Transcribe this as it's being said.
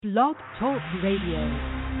Blog Talk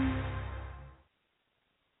Radio.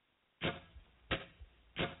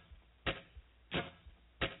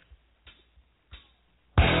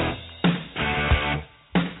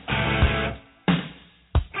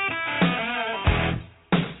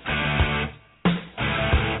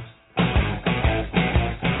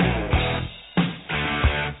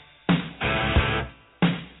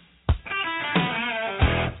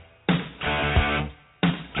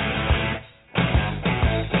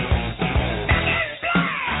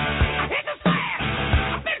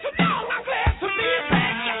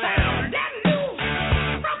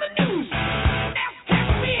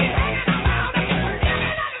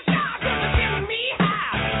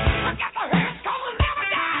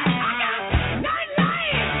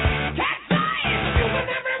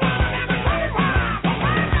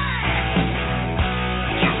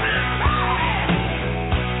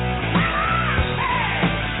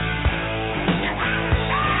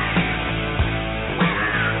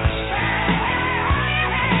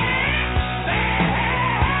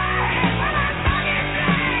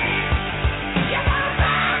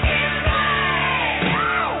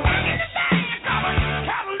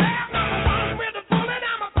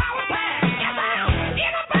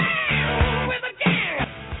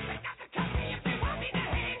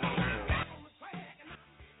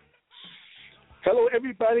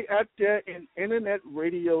 Everybody out there in internet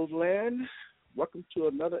radio land, welcome to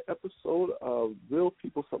another episode of Real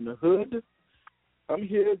People from the Hood. I'm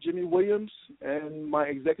here, Jimmy Williams, and my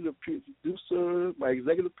executive producer,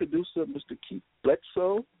 Mr. Keith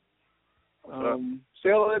Bledsoe. Say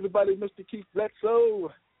hello, everybody, Mr. Keith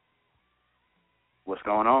Bledsoe. What's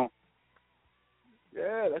going on?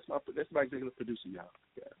 Yeah, that's my executive producer, y'all.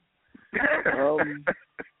 Yeah.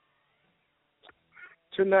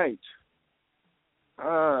 Tonight.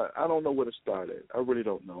 I don't know where to start at. I really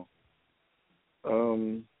don't know.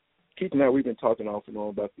 Keith and I, we've been talking off and on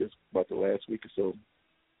about the last week or so.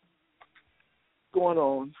 Going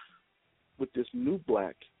on with this new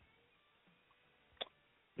black.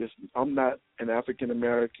 I'm not an African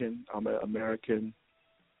American. I'm an American.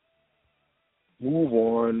 Move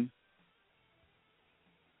on.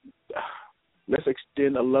 Let's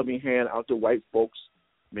extend a loving hand out to white folks.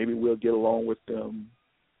 Maybe we'll get along with them.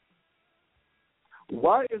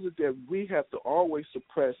 Why is it that we have to always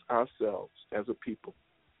suppress ourselves as a people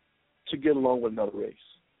to get along with another race?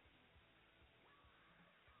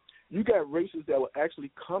 You got races that will actually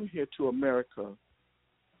come here to America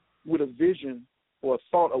with a vision or a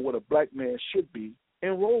thought of what a black man should be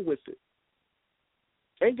and roll with it.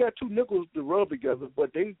 Ain't got two nickels to rub together,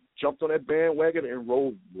 but they jumped on that bandwagon and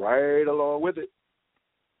rolled right along with it.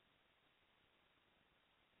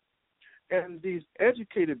 And these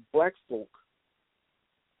educated black folk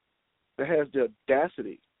that has the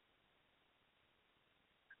audacity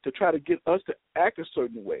to try to get us to act a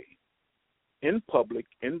certain way in public,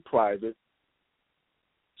 in private,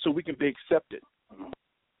 so we can be accepted.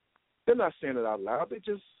 They're not saying it out loud. They're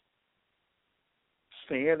just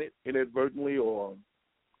saying it inadvertently or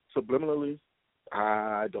subliminally.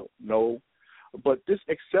 I don't know. But this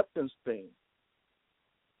acceptance thing,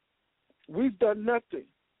 we've done nothing.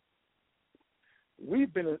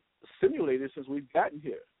 We've been simulated since we've gotten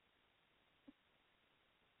here.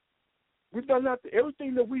 We've done nothing.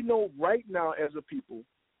 Everything that we know right now as a people,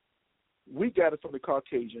 we got it from the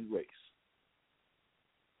Caucasian race.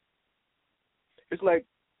 It's like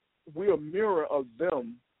we're a mirror of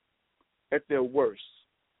them at their worst.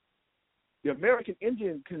 The American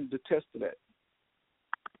Indian can attest to that.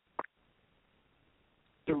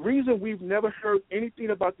 The reason we've never heard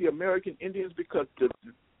anything about the American Indians because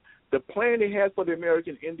the plan they had for the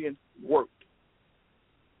American Indian worked.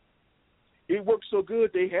 It worked so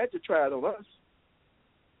good they had to try it on us.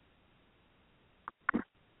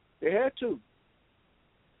 They had to.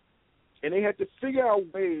 And they had to figure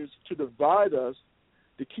out ways to divide us,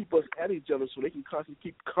 to keep us at each other so they can constantly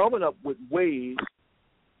keep coming up with ways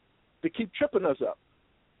to keep tripping us up.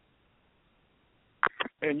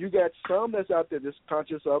 And you got some that's out there that's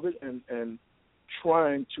conscious of it and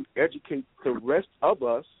trying to educate the rest of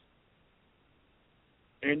us.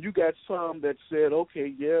 And you got some that said,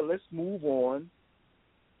 okay, yeah, let's move on.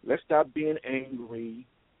 Let's stop being angry.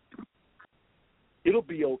 It'll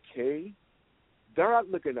be okay. They're not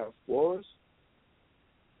looking out for us.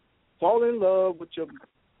 Fall in love with your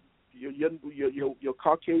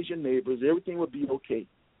Caucasian neighbors. Everything will be okay.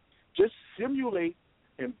 Just simulate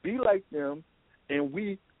and be like them, and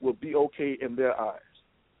we will be okay in their eyes.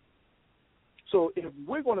 So if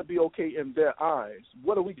we're going to be okay in their eyes,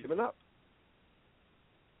 what are we giving up?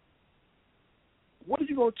 What are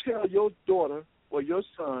you going to tell your daughter or your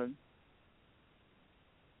son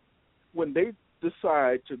when they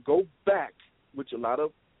decide to go back, which a lot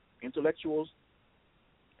of intellectuals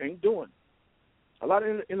ain't doing. A lot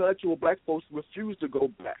of intellectual black folks refuse to go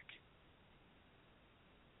back.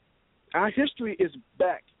 Our history is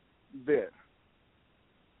back there.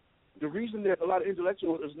 The reason that a lot of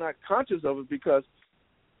intellectuals is not conscious of it because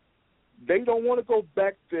they don't want to go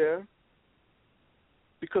back there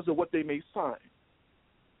because of what they may find.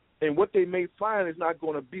 And what they may find is not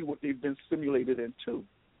going to be what they've been simulated into.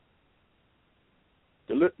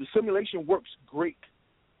 The simulation works great.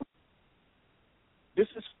 This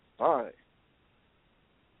is fine.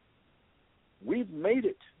 We've made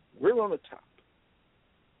it. We're on the top.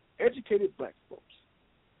 Educated black folks.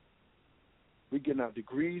 We're getting our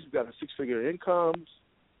degrees. We got our six-figure incomes.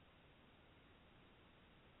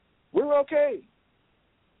 We're okay.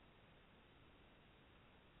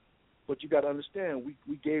 But you got to understand,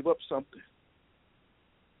 we gave up something.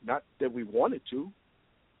 Not that we wanted to.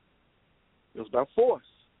 It was by force.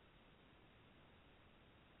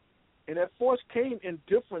 And that force came in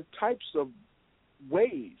different types of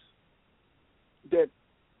ways that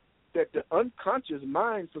the unconscious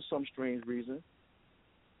mind, for some strange reason,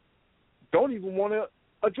 don't even want to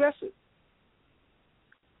address it.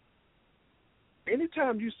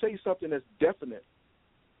 Anytime you say something that's definite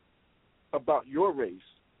about your race,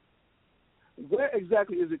 where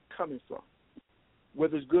exactly is it coming from?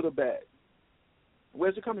 Whether it's good or bad.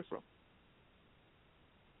 Where's it coming from?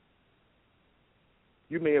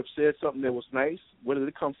 You may have said something that was nice. Where did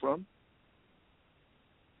it come from?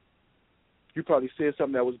 You probably said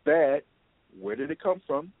something that was bad. Where did it come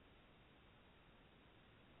from?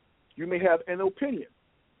 You may have an opinion.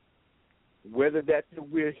 Whether that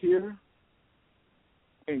we're here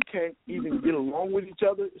and can't even get along with each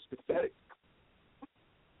other is pathetic.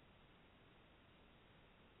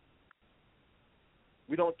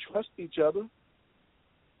 We don't trust each other.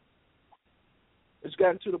 It's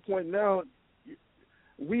gotten to the point now,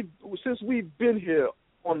 since we've been here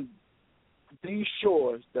on these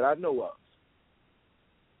shores that I know of,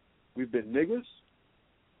 we've been niggers,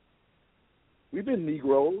 we've been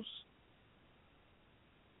Negroes,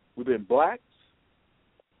 we've been blacks,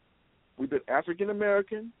 we've been African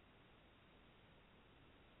American,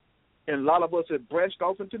 and a lot of us have branched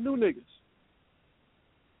off into new niggas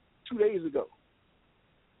 2 days ago.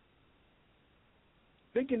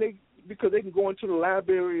 Thinking because they can go into the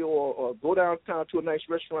library or go downtown to a nice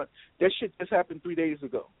restaurant, that shit just happened 3 days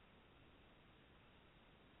ago.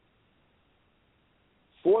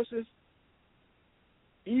 Forces,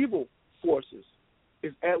 evil forces,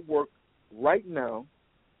 is at work right now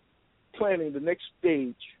planning the next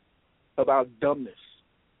stage of our dumbness.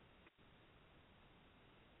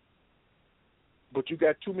 But you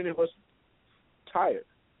got too many of us tired.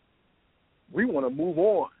 We want to move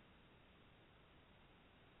on.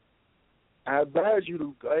 I advise you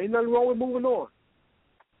to, ain't nothing wrong with moving on.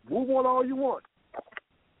 Move on all you want.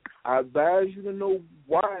 I advise you to know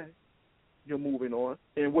why you're moving on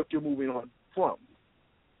and what you're moving on from.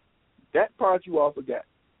 That part you all forgot.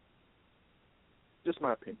 Just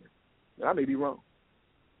my opinion. I may be wrong.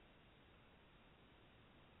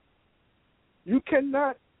 You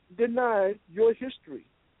cannot deny your history.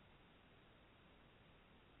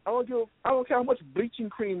 I don't care how much bleaching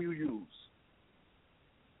cream you use,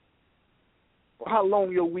 or how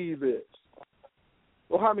long your weave is,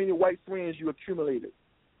 or how many white friends you accumulated,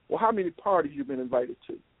 or how many parties you've been invited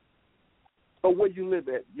to, or where you live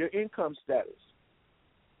at, your income status.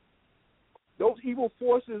 Those evil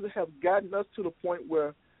forces have gotten us to the point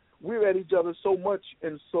where we're at each other so much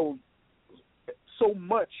and so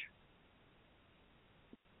much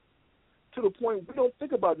to the point we don't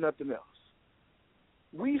think about nothing else.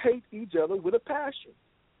 We hate each other with a passion.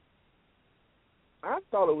 I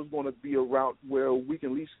thought it was going to be a route where we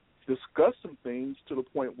can at least discuss some things to the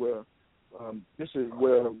point where this is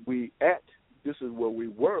where we at, this is where we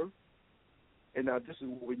were, and now this is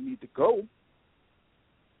where we need to go.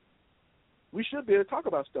 We should be able to talk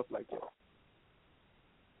about stuff like that.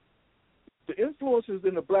 The influences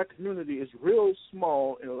in the black community is real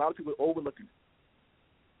small, and a lot of people are overlooking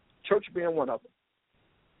it. Church being one of them.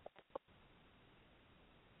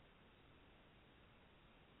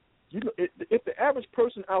 You know, if the average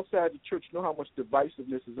person outside the church know how much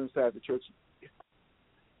divisiveness is inside the church,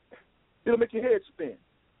 it'll make your head spin.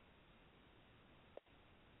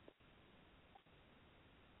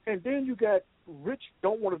 And then you got rich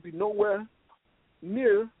don't want to be nowhere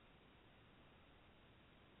near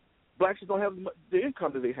blacks who don't have the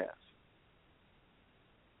income that they have.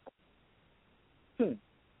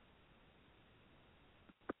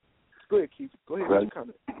 Go ahead, Keith. Go ahead Well, with your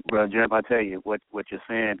comment. well, Jim, I tell you what you're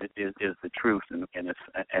saying is the truth, and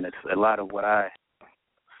it's a lot of what I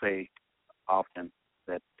say often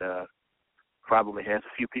that probably has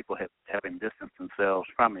a few people having distanced themselves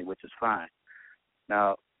from me, which is fine.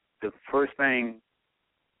 Now, the first thing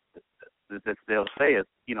that they'll say is,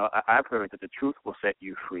 I've heard that the truth will set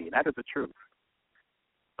you free, and that is the truth.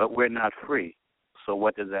 But we're not free. So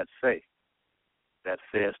what does that say? That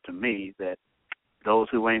says to me that those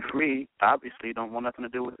who ain't free obviously don't want nothing to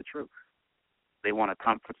do with the truth. They want a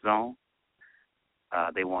comfort zone.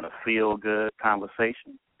 They want a feel-good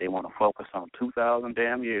conversation. They want to focus on 2,000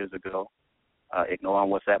 damn years ago,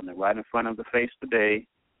 ignoring what's happening right in front of the face today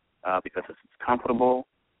because it's comfortable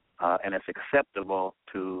and it's acceptable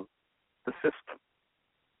to the system.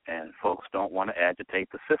 And folks don't want to agitate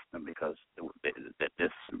the system because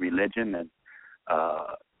this religion and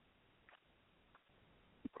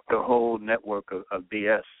the whole network of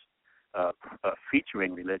BS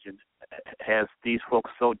featuring religion has these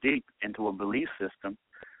folks so deep into a belief system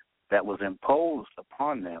that was imposed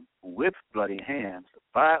upon them with bloody hands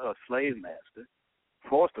by a slave master,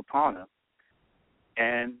 forced upon them.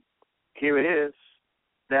 And here it is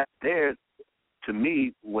that there, to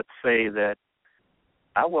me, would say that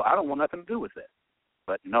I don't want nothing to do with that.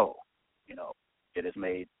 But no, it has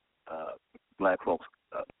made black folks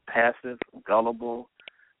passive, gullible,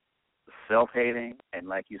 self-hating, and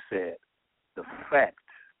like you said, the fact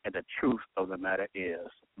and the truth of the matter is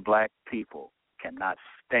black people cannot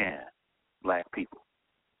stand black people.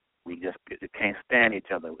 We just can't stand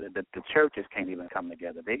each other. The churches can't even come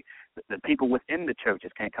together. The people within the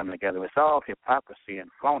churches can't come together. It's all hypocrisy and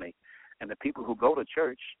phony. And the people who go to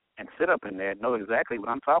church and sit up in there know exactly what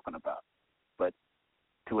I'm talking about. But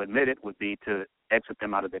to admit it would be to exit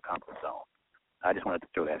them out of their comfort zone. I just wanted to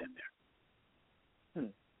throw that in there.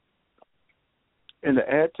 And to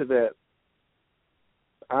add to that,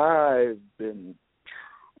 I've been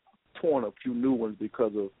torn a few new ones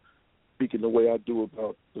because of speaking the way I do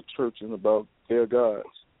about the church and about their gods.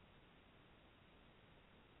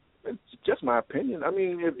 It's just my opinion. I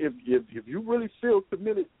mean, if you really feel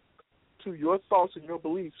committed to your thoughts and your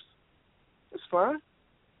beliefs, it's fine.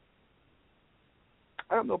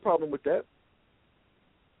 I have no problem with that.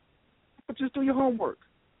 But just do your homework.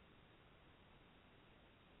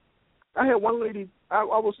 I had one lady, I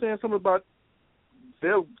was saying something about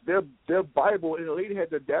their Bible, and the lady had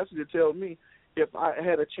the audacity to tell me if I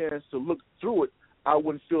had a chance to look through it, I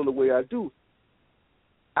wouldn't feel the way I do.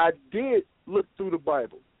 I did look through the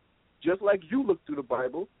Bible, just like you looked through the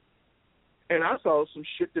Bible, and I saw some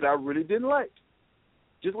shit that I really didn't like,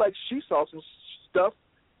 just like she saw some stuff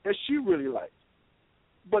that she really liked.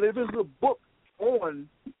 But if it's a book on,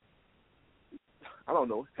 I don't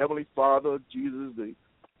know, Heavenly Father, Jesus,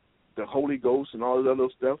 the Holy Ghost, and all that other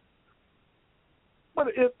stuff, but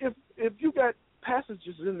if you got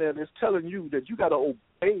passages in there that's telling you that you got to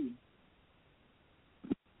obey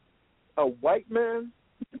a white man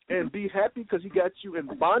and be happy because he got you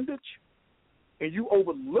in bondage, and you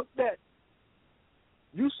overlooked that,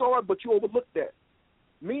 you saw it, but you overlooked that.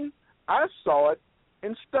 Me, I saw it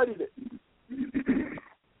and studied it.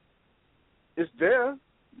 It's there.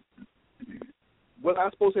 Whether I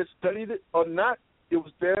supposed to have studied it or not, it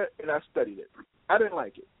was there, and I studied it. I didn't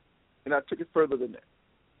like it, and I took it further than that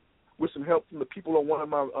with some help from the people on one of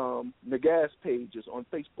my Nagas pages on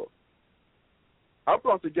Facebook. I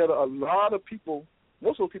brought together a lot of people.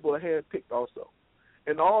 Most of those people are handpicked also,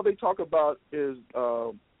 and all they talk about is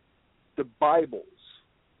the Bibles,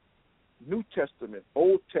 New Testament,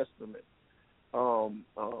 Old Testament,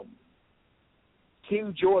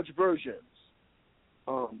 King George versions,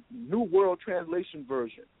 New World Translation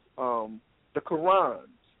versions, the Qurans,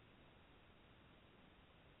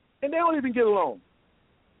 and they don't even get along.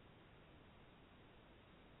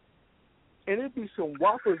 And it'd be some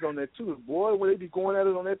whoppers on there too, boy. When they be going at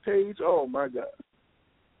it on that page, oh my God.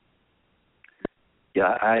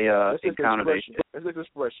 Yeah, I encountered That's an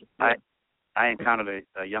expression. I encountered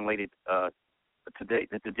a young lady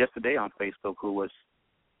just today on Facebook who was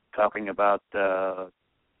talking about the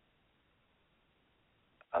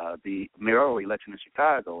mayoral election in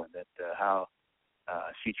Chicago, and that how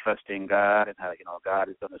she trusts in God, and how God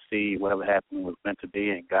is going to see whatever happened was meant to be,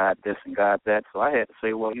 and God this and God that. So I had to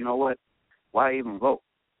say, well, you know what? Why even vote?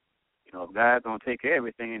 If God's going to take care of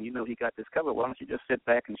everything, and He got this covered, why don't you just sit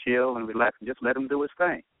back and chill and relax and just let Him do His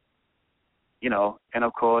thing? And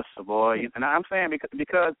of course, boy, and I'm saying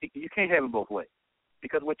because you can't have it both ways.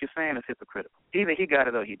 Because what you're saying is hypocritical. Either he got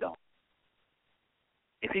it or he don't.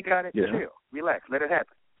 If he got it, chill, relax, let it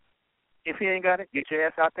happen. If he ain't got it, get your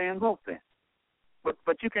ass out there and vote then.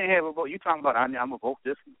 but you can't have a vote. You talking about I'm gonna vote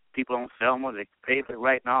this. People on Selma, they pay for it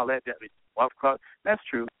right and all that. That's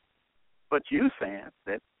true. But you saying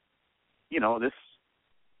that, this,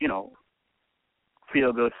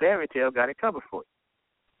 feel good fairy tale got it covered for you.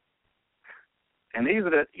 And these are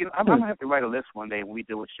the, I'm gonna have to write a list one day when we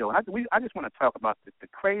do a show. I just want to talk about the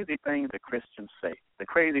crazy things that Christians say, the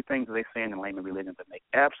crazy things that they say in the layman religion that make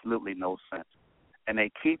absolutely no sense, and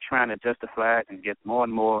they keep trying to justify it and get more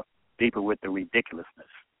and more deeper with the ridiculousness.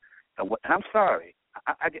 I'm sorry,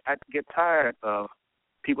 I get tired of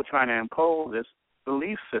people trying to impose this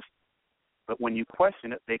belief system, but when you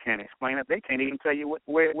question it, they can't explain it. They can't even tell you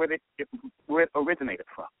where it originated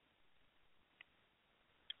from.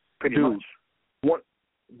 Pretty much.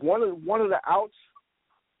 One of the outs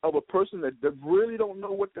of a person that really don't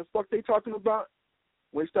know what the fuck they talking about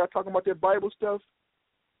when they start talking about their Bible stuff,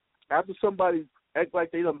 after somebody act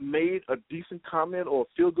like they done made a decent comment or a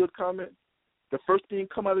feel-good comment, the first thing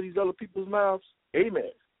come out of these other people's mouths,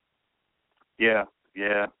 amen. Yeah.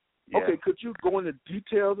 Okay, could you go into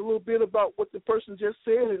details a little bit about what the person just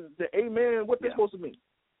said and the amen, what they're supposed to mean?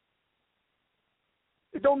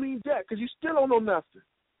 It don't mean that because you still don't know nothing.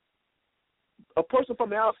 A person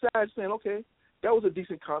from the outside saying, okay, that was a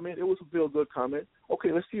decent comment. It was a feel-good comment.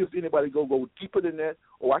 Okay, let's see if anybody go deeper than that,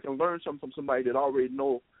 or I can learn something from somebody that already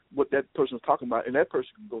know what that person is talking about, and that person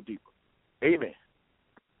can go deeper. Amen.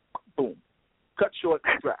 Boom. Cut short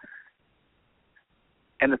and dry.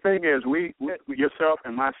 And the thing is, we yourself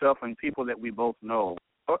and myself and people that we both know,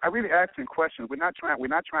 I really asking questions. We're not trying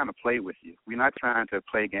to play with you. We're not trying to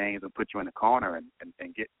play games and put you in a corner and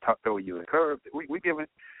throw you a curve. We giving,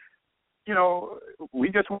 we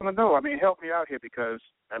just want to know. I mean, help me out here because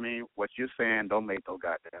what you're saying don't make no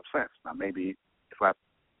goddamn sense. Now maybe if I,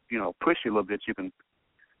 push you a little bit, you can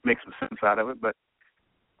make some sense out of it. But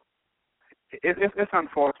it's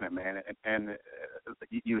unfortunate, man. And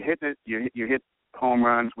you hit home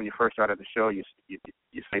runs when you first started the show. You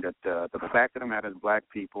say that the fact of the matter is black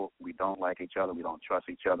people, we don't like each other. We don't trust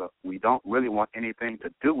each other. We don't really want anything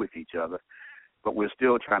to do with each other. But we're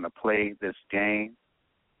still trying to play this game.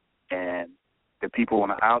 And the people on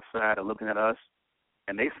the outside are looking at us,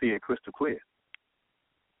 and they see it crystal clear.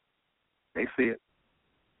 They see it.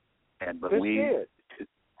 But scared.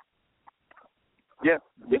 Yeah,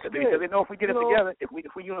 because they know if we get it together, if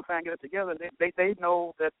we unify and get it together, they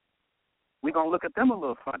know that we're gonna look at them a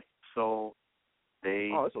little funny. So they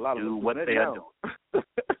do what they are doing.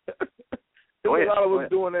 There's a lot of us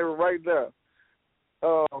doing that right there.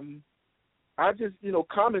 I just,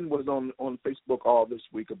 Common was on Facebook all this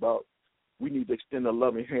week about we need to extend a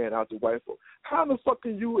loving hand out to white folks. How the fuck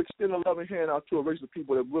can you extend a loving hand out to a race of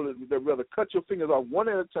people that rather cut your fingers off one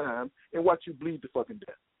at a time and watch you bleed to fucking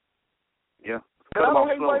death? Yeah. And I don't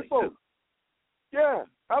hate white folks. Yeah,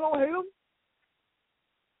 I don't hate them.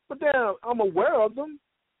 But then I'm aware of them.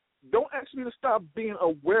 Don't ask me to stop being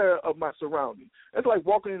aware of my surroundings. It's like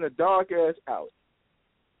walking in a dark-ass alley.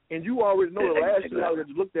 And you already know the last two alleys that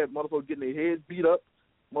you looked at, motherfuckers getting their heads beat up,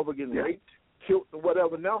 motherfuckers getting raped, killed, or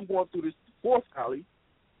whatever. Now I'm going through this fourth alley,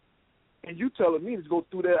 and you telling me to go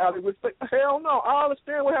through that alley with hell no. I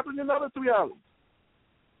understand what happened in the other three alleys.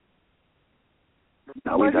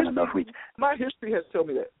 No, we've done enough. My history has told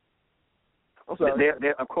me that. I'm sorry.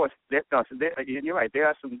 Of course, you're right. There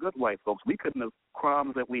are some good white folks. We couldn't have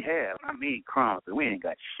crumbs that we have. I mean crumbs, but we ain't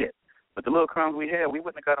got shit. But the little crumbs we have, we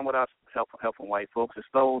wouldn't have got them without help from white folks. It's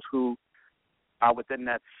those who are within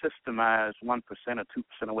that systemized 1% or 2%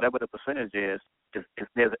 or whatever the percentage is. If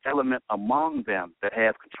there's an element among them that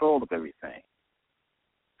has control of everything.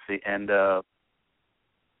 See, and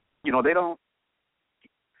they don't.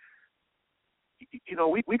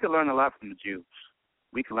 We could learn a lot from the Jews.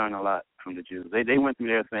 We could learn a lot from the Jews. They went through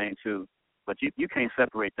their thing too, but you can't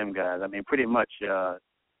separate them guys. I mean, pretty much,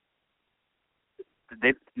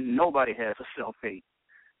 nobody has a self-hate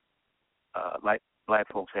like black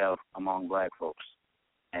folks have among black folks,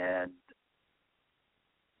 and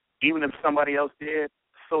even if somebody else did,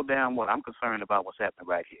 so damn what. I'm concerned about what's happening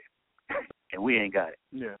right here, and we ain't got it.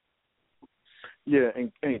 Yeah,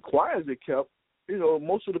 and quiet as it kept.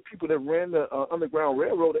 Most of the people that ran the Underground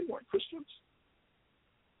Railroad, they weren't Christians.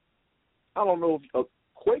 I don't know if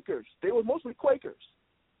Quakers. They were mostly Quakers.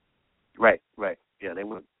 Right. Yeah, they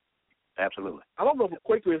were. Absolutely. I don't know if a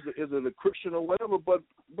Quaker is a Christian or whatever, but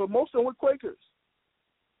most of them were Quakers.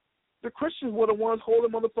 The Christians were the ones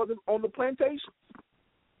holding motherfuckers on the plantation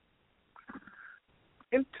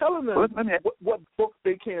and telling them what book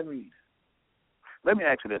they can read. Let me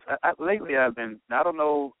ask you this. Lately I've been, I don't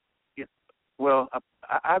know,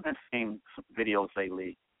 I've been seeing some videos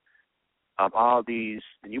lately of all these,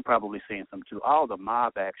 and you've probably seen some too, all the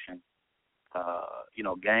mob action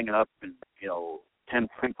ganging up and 10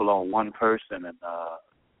 people on one person and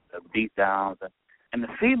beat downs and the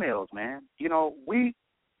females, man.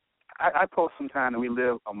 I post sometimes that we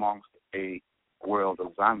live amongst a world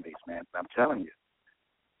of zombies, man. I'm telling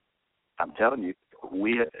you,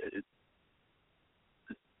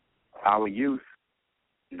 our youth,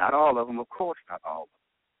 not all of them, of course, not all of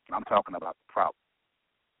them. I'm talking about the problem.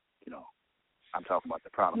 I'm talking about the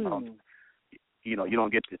problem. You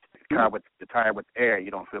don't get the tire with air. You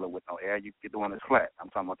don't fill it with no air. You get the one that's flat. I'm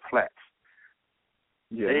talking about the flats.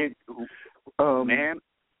 Yeah. Man,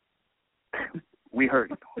 we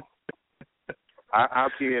hurt. Our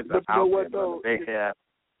kids are out there. They have.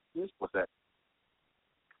 What's that?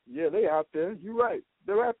 Yeah, they out there. You're right.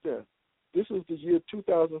 They're out there. This is the year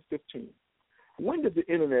 2015. When did the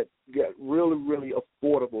internet get really, really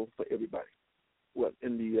affordable for everybody? What,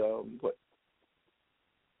 in the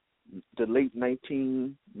the late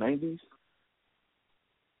 1990s?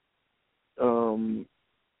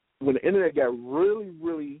 When the internet got really,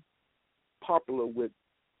 really popular with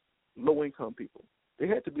low-income people. It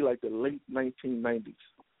had to be like the late 1990s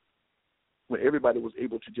when everybody was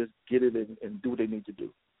able to just get it and do what they need to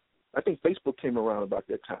do. I think Facebook came around about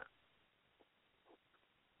that time.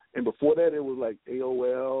 And before that, it was like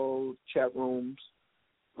AOL, chat rooms.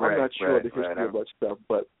 I'm not sure the history of that stuff,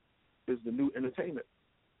 but it's the new entertainment.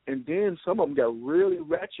 And then some of them got really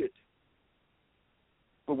ratchet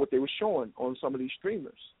for what they were showing on some of these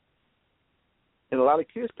streamers. And a lot of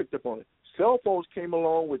kids picked up on it. Cell phones came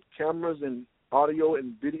along with cameras and audio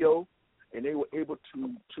and video, and they were able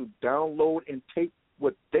to download and take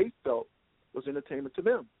what they felt was entertainment to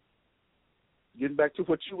them. Getting back to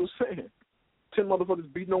what you were saying, 10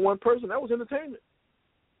 motherfuckers beating on one person, that was entertainment.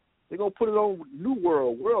 They're going to put it on New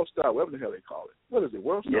World, World Star, whatever the hell they call it. What is it,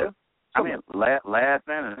 World Star? Yeah. I mean, laughing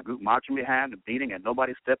and a group marching behind the beating and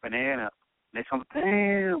nobody stepping in. And they come,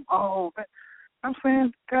 damn, oh, man. I'm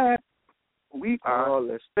saying, God, we are all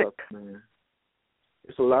that stuff, man.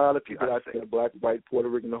 It's a lot of people out there, black, white, Puerto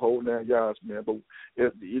Rican, the whole 9 yards, man. But,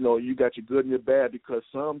 you got your good and your bad because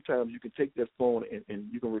sometimes you can take that phone and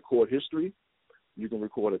you can record history. You can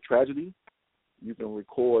record a tragedy. You can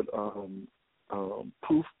record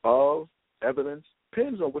proof of evidence.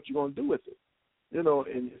 Depends on what you're going to do with it. And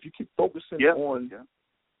if you keep focusing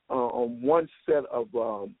on one set of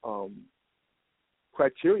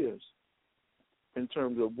criteria in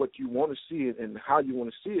terms of what you want to see it and how you want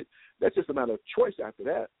to see it, that's just a matter of choice after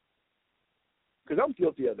that. Because I'm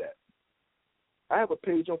guilty of that. I have a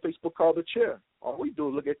page on Facebook called The Chair. All we do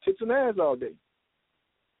is look at tits and ass all day.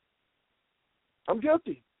 I'm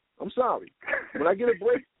guilty. I'm sorry. When I get a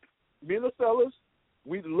break, me and the fellas,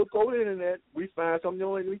 we look over the internet, we find something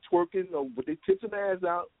on we twerking with their tits and ass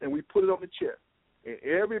out, and we put it on the chair. And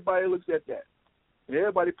everybody looks at that. And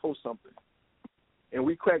everybody posts something. And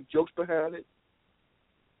we crack jokes behind it.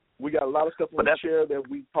 We got a lot of stuff on the chair that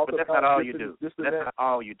we talk about. But that's not all you do. That's not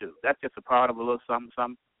all you do. That's just a part of a little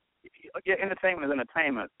something. Yeah, entertainment is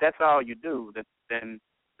entertainment. That's all you do. Then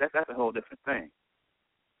that's a whole different thing.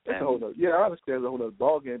 That's a whole other, I understand it's a whole other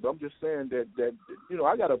ball game, but I'm just saying that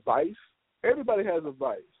I got a vice. Everybody has a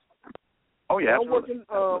vice. Oh yeah, I'm working.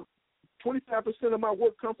 25% of my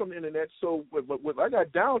work comes from the internet. So when I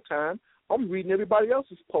got downtime, I'm reading everybody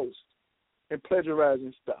else's posts and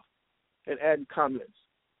plagiarizing stuff and adding comments.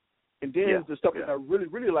 And then the stuff that I really,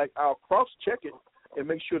 really like, I'll cross-check it and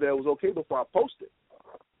make sure that it was okay before I post it.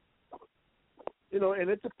 And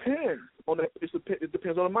it depends on that. It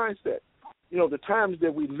depends on the mindset. The times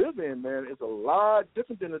that we live in, man, is a lot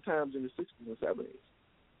different than the times in the 60s and 70s.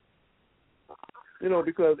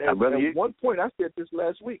 Because at one point, I said this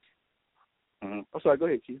last week. Mm-hmm. I'm sorry, go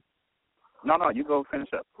ahead, Keith. No, you go finish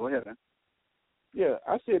up. Go ahead, man. Yeah,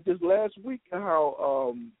 I said this last week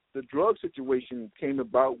how the drug situation came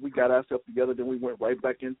about. We got ourselves together, then we went right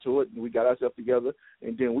back into it, and we got ourselves together,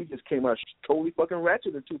 and then we just came out totally fucking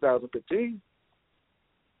ratchet in 2015.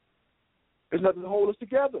 There's nothing to hold us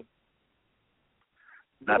together.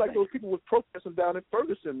 It's like those people was protesting down in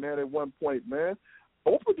Ferguson, man, at one point, man.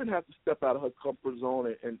 Oprah didn't have to step out of her comfort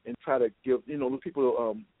zone and try to give, the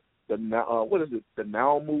people, the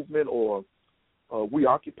Now movement or We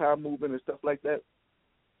Occupy movement and stuff like that.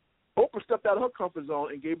 Oprah stepped out of her comfort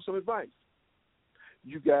zone and gave some advice.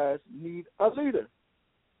 You guys need a leader.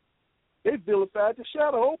 They vilified the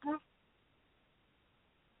shadow, Oprah.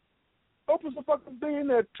 Oprah's a fucking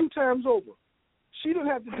billionaire 2 times over. She didn't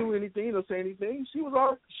have to do anything or say anything. She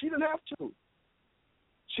didn't have to.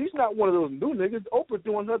 She's not one of those new niggas. Oprah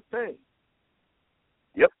doing her thing.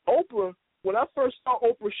 Yep. Oprah, when I first saw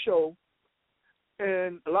Oprah's show,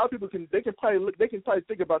 and a lot of people can probably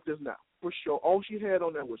think about this now for sure. All she had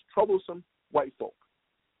on there was troublesome white folk.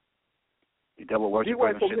 You double worship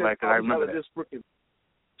and shit like that. I remember that.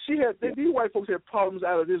 These white folks had problems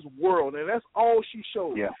out of this world, and that's all she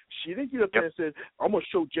showed. Yeah. She didn't get up there and say, I'm going to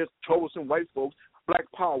show just troublesome white folks, black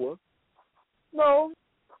power. No.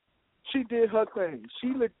 She did her thing.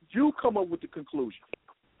 She let you come up with the conclusion.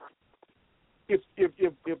 If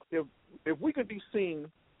we could be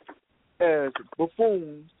seen as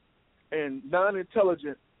buffoons and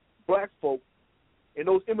non-intelligent black folk, and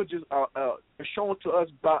those images are shown to us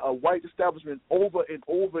by a white establishment over and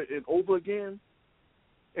over and over again,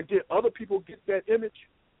 and then other people get that image,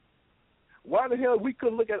 why the hell we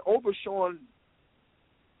couldn't look at overshowing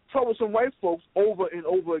troublesome white folks over and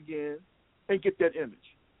over again and get that image?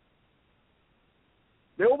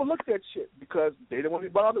 They overlook that shit because they don't want to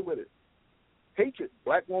be bothered with it. Hatred,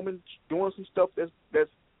 black woman doing some stuff that's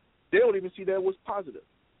they don't even see that was positive.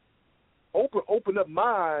 Open up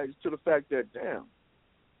my eyes to the fact that, damn,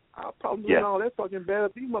 our problems ain't all that fucking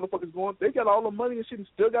bad. These motherfuckers they got all the money and shit and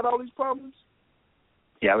still got all these problems.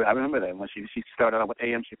 Yeah, I remember that when she started out with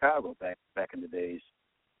AM Chicago back in the days,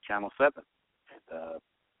 Channel 7.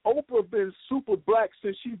 Oprah been super black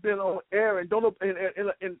since she's been on air, and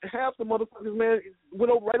and half the motherfuckers, man,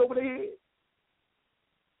 went right over their head.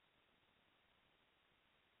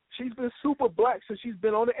 She's been super black since she's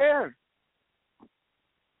been on the air.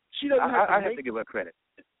 She doesn't have to I have to give her credit.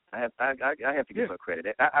 I have to give her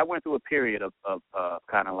credit. I went through a period of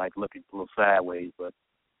kind of like looking a little sideways, but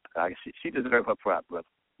she deserves her prop, brother.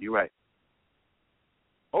 You're right.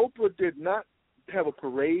 Oprah did not have a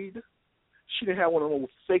parade. She didn't have one of those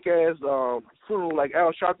fake-ass funeral like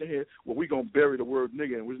Al Sharpton here, where we going to bury the word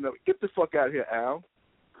nigga. And get the fuck out of here, Al.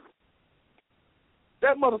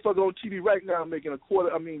 That motherfucker on TV right now making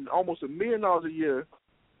almost $1 million a year,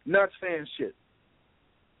 not saying shit.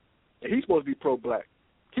 And he's supposed to be pro-black.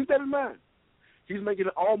 Keep that in mind. He's making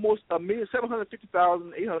almost $750,000,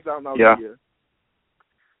 $800,000 a year,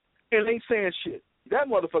 and ain't saying shit. That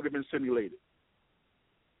motherfucker been simulated.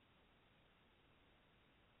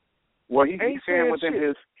 Well, he's staying within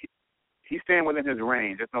his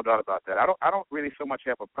range. There's no doubt about that. I don't really so much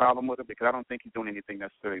have a problem with it because I don't think he's doing anything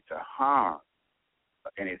necessarily to harm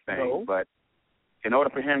anything. No. But in order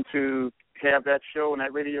for him to have that show and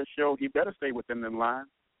that radio show, he better stay within them lines.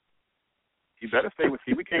 He better stay with.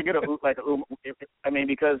 We can't get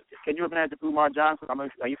because can you imagine Umar Johnson?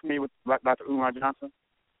 Are you familiar with Dr. Umar Johnson?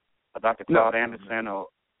 Dr. Claude Anderson, or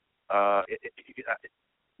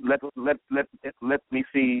let me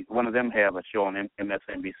see one of them have a show on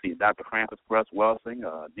MSNBC. Dr. Francis Russ Welsing,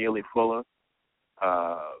 Neely Fuller.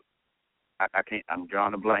 I can't. I'm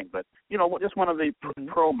drawing a blank, but just one of the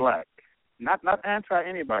pro-black, not anti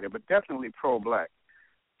anybody, but definitely pro-black.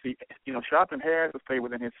 See, Sharpton Harris will stay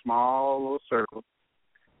within his small little circle,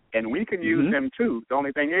 and we can use him too. The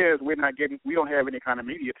only thing is we don't have any kind of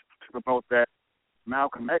media to promote that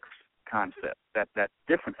Malcolm X concept, that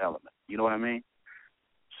different element. You know what I mean?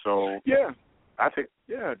 So I think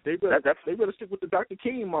they better stick with the Dr.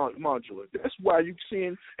 King modular. That's why you've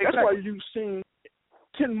seen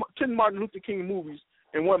 10 Martin Luther King movies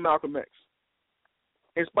and one Malcolm X.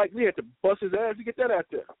 And Spike Lee had to bust his ass to get that out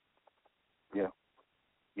there. Yeah.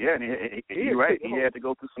 Yeah, and you're right. He had to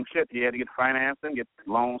go through some shit. He had to get financing, get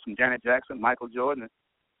loans from Janet Jackson, Michael Jordan.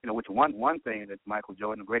 Which one thing that Michael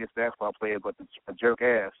Jordan, the greatest basketball player, but a jerk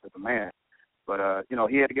ass as a man. But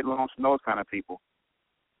he had to get loans from those kind of people.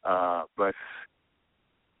 But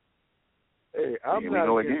hey, I'm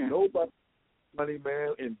not against nobody money,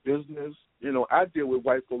 man, in business. I deal with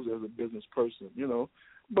white folks as a business person.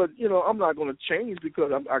 But I'm not going to change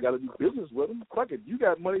because I got to do business with them. Fuck it, you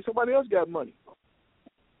got money, somebody else got money.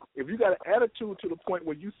 If you got an attitude to the point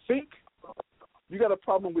where you think you got a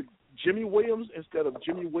problem with Jimmy Williams instead of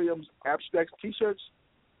Jimmy Williams abstract T-shirts,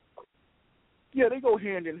 they go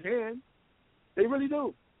hand in hand. They really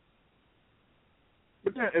do.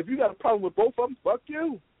 But then, if you got a problem with both of them, fuck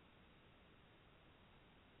you.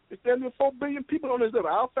 There's 4 billion people on this earth.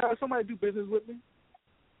 I'll find somebody to do business with me.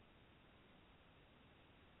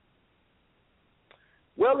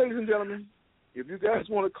 Well, ladies and gentlemen, if you guys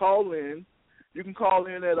want to call in, you can call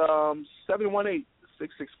in at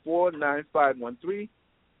 718-664-9513,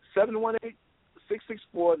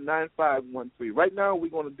 718-664-9513. Right now, we're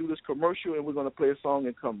going to do this commercial, and we're going to play a song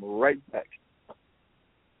and come right back.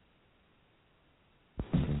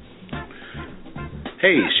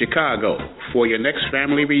 Hey, Chicago, for your next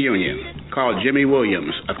family reunion, call Jimmy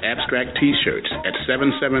Williams of Abstract T-Shirts at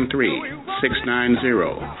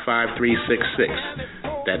 773-690-5366.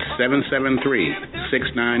 That's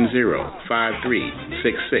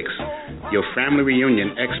 773-690-5366. your family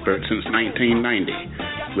reunion expert since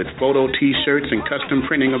 1990, with photo T-shirts and custom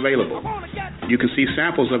printing available. You can see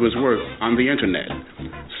samples of his work on the internet.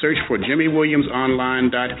 Search for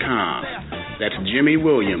JimmyWilliamsOnline.com. That's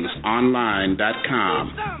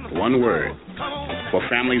JimmyWilliamsOnline.com. One word. For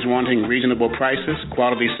families wanting reasonable prices,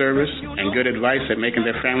 quality service, and good advice at making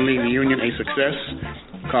their family reunion a success,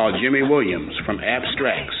 call Jimmy Williams from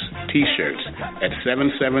Abstracts T-shirts at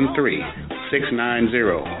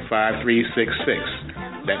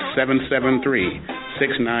 773-690-5366. That's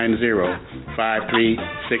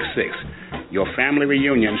 773-690-5366. Your family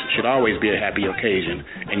reunions should always be a happy occasion,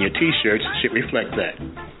 and your T-shirts should reflect that.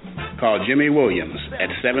 Call Jimmy Williams at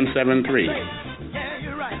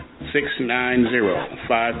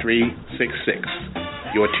 773-690-5366.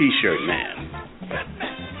 Your T-shirt man.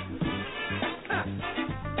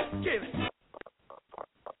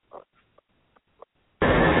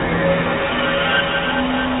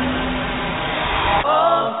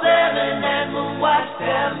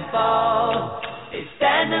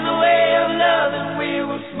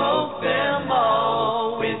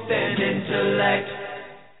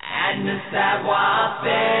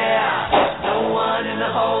 Savoir-faire. No one in the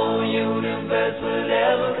whole universe will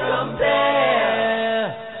ever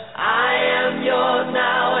compare. I am yours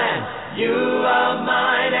now and you are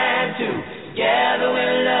mine, and together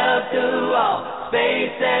we'll love through all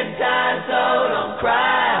space and time, so don't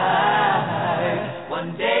cry.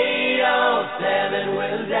 One day all seven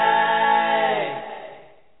will die.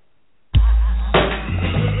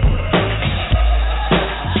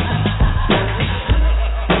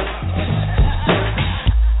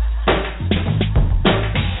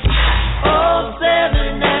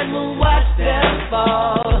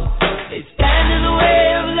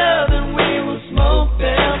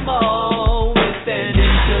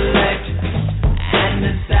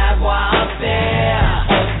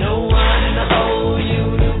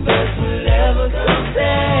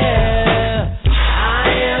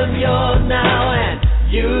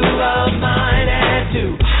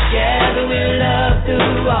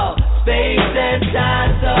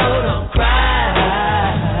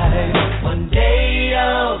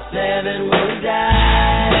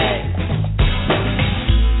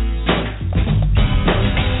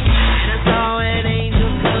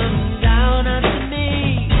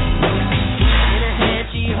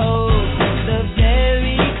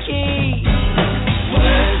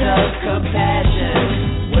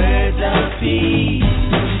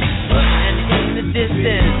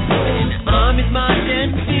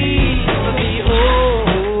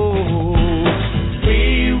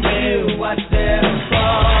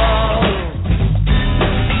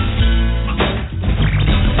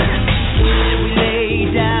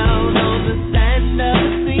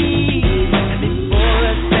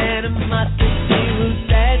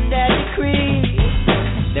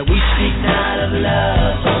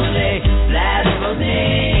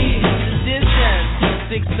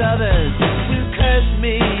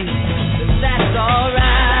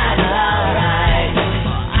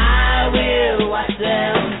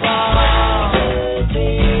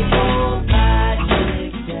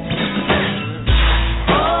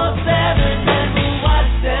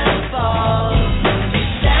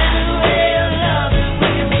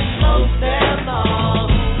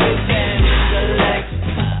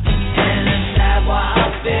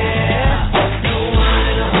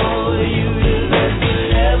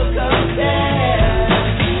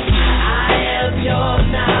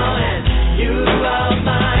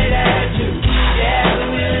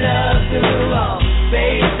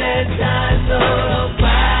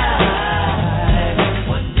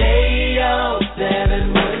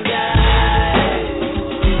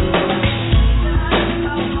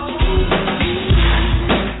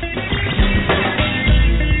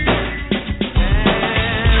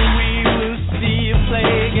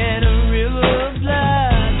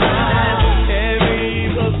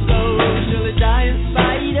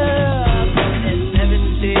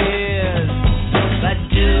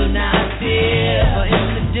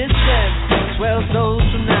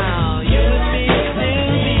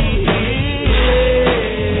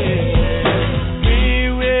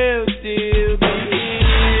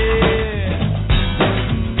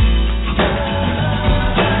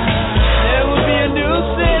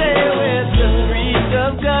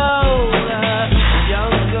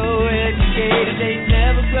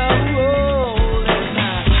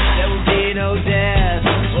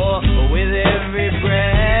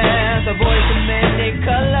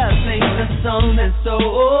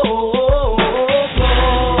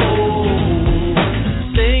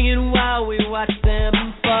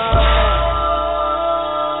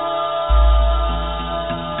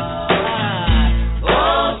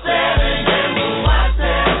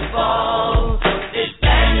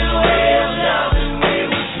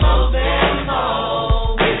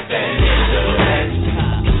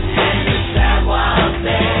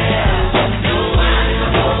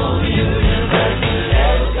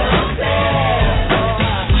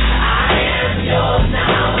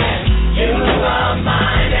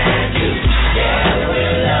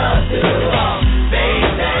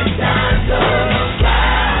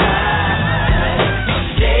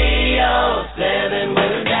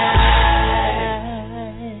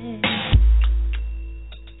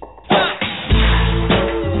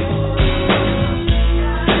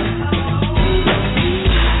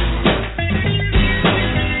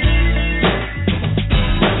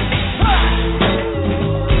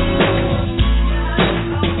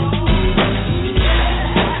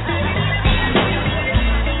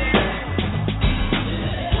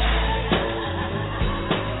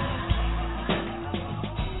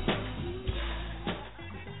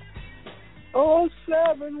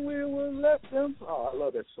 7, we will let them. Oh, I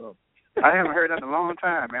love that song. I haven't heard that in a long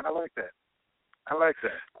time, man. I like that.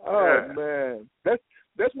 Oh yeah. man,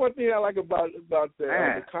 that's one thing I like about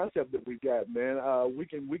the concept that we got, man. We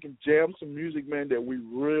can jam some music, man, that we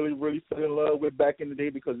really fell in love with back in the day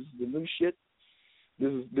because this is the new shit.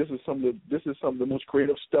 This is some of the most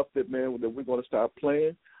creative stuff that we're going to start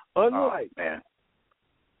playing. Unlike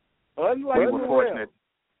we were fortunate.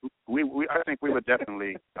 I think we were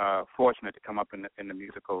definitely fortunate to come up in the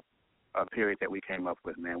musical period that we came up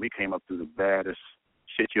with, man. We came up through the baddest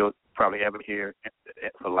shit you'll probably ever hear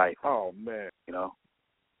for life. Oh man, you know.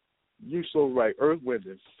 You so right. Earth, Wind,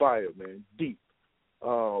 and Fire, man. Deep.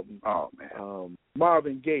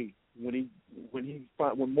 Marvin Gaye when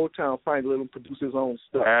Motown finally let him produce his own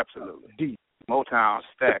stuff. Absolutely. Deep. Motown,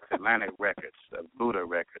 Stax, Atlantic Records, Buddha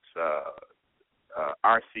Records,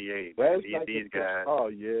 RCA. These guys. Oh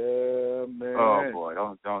yeah, man. Oh boy,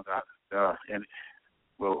 don't.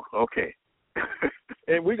 Okay.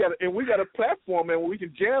 and we got a platform, man, where we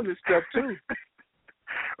can jam this stuff too.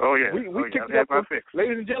 Oh yeah, we kicked it up.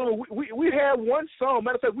 Ladies and gentlemen, we had one song.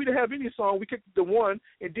 Matter of fact, we didn't have any song. We kicked it to 1,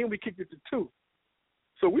 and then we kicked it to 2.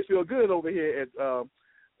 So we feel good over here at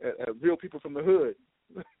Real People from the Hood.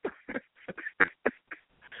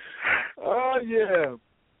 Oh yeah.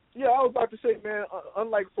 Yeah, I was about to say, man,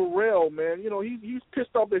 unlike Pharrell, man, he's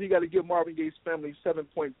pissed off that he got to give Marvin Gaye's family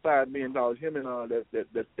 $7.5 million, him and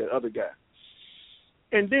that other guy.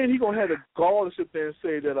 And then he going to have the gall to sit there and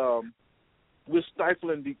say that we're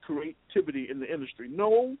stifling the creativity in the industry.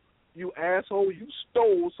 No, you asshole, you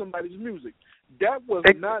stole somebody's music. That was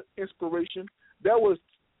not inspiration. That was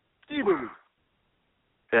thievery.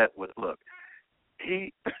 Look.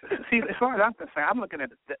 See, as far as I'm concerned, I'm looking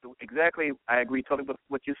at it exactly. I agree totally with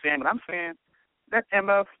what you're saying, but I'm saying that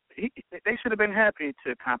MF, they should have been happy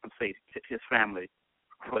to compensate his family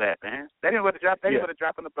for that, man. They didn't want to drop. They didn't want to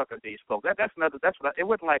drop in the bucket of these folks. That's another. It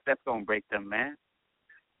wasn't like that's gonna break them, man.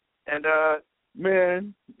 And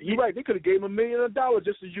man, you're right. They could have gave him $1 million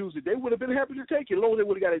just to use it. They would have been happy to take it, as long as they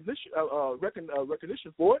would have got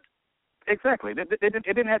recognition for it. Exactly. It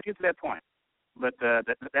didn't have to get to that point. But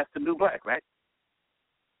that's the new black, right?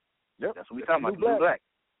 Yep. That's what we're talking about, the new black.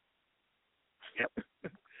 Yep.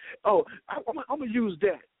 Oh, I'm going to use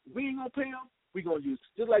that. We ain't going to pay them. We're going to use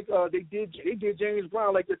it. Just like they did James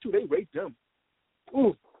Brown like that, too. They raped them.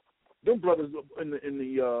 Ooh. Them brothers in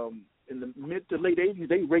the mid to late 80s,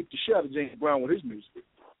 they raped the shit out of James Brown with his music.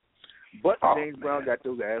 But James Brown got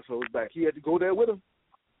those assholes back. He had to go there with them.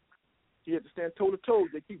 He had to stand toe-to-toe.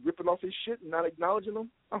 They keep ripping off his shit and not acknowledging them.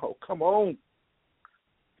 Oh, come on.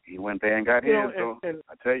 He went there and got his, and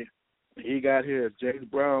I tell you. He got his. James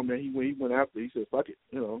Brown, man, he went after. He said, fuck it.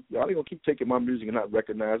 Y'all ain't going to keep taking my music and not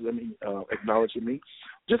recognizing me, acknowledging me.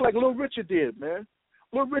 Just like Little Richard did, man.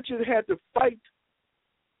 Little Richard had to fight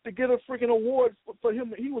to get a freaking award for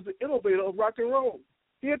him. He was the innovator of rock and roll.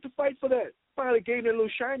 He had to fight for that. Finally gave that little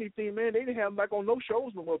shiny thing, man. They didn't have him back on no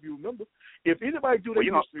shows no more, if you remember. If anybody do their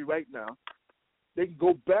history right now, they can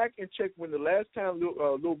go back and check when the last time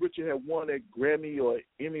Little Richard had won that Grammy or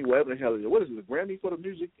Emmy, whatever the hell it is. What is it, a Grammy for the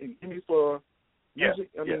music and Emmy for music?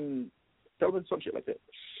 I mean, some shit like that.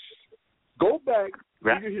 Go back,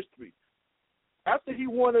 read your history. After he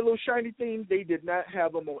won that little shiny thing, they did not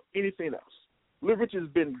have him on anything else. Little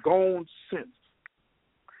Richard's been gone since.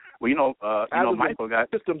 Well, Michael got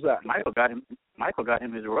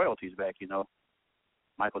him his royalties back.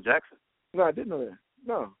 Michael Jackson. No, I didn't know that.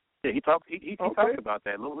 No. Yeah, he talked about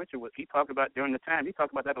that. Little Richard he talked about during the time. He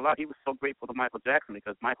talked about that a lot. He was so grateful to Michael Jackson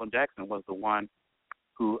because Michael Jackson was the one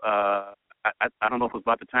who I don't know if it was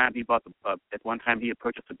about the time he bought at one time he had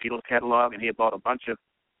purchased the Beatles catalog and he had bought a bunch of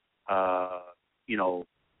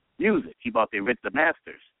music. He bought the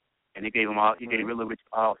masters and he gave Little Richard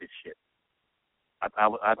all his shit. I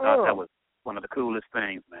thought that was one of the coolest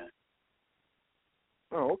things, man.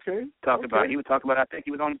 Oh, okay. He would talk about. I think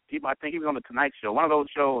he was on the Tonight Show, one of those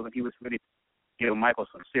shows, and he was really giving Michael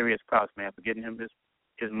some serious props, man, for getting him his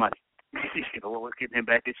money. Was getting him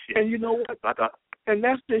back his shit. And you know what? And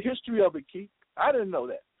that's the history of it, Keith. I didn't know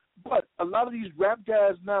that. But a lot of these rap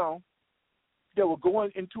guys now that were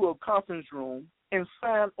going into a conference room and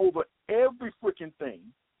sign over every freaking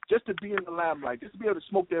thing just to be in the limelight, just to be able to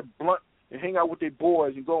smoke their blunt and hang out with their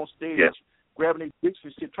boys and go on stage grabbing their dicks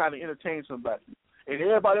and shit, trying to entertain somebody. And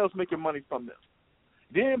everybody else making money from them.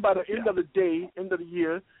 Then by the end of the day, end of the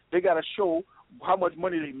year, they got to show how much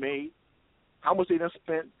money they made, how much they done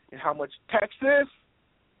spent, and how much taxes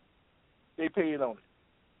they paid on it.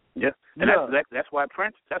 Yeah, and that's why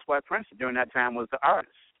Prince during that time was the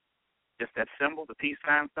artist. Just that symbol, the peace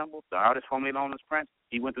sign symbol, the artist formerly known as Prince.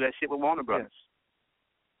 He went through that shit with Warner Brothers.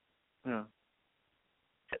 Yeah.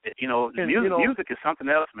 Music is something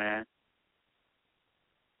else, man.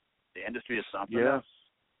 The industry is something else.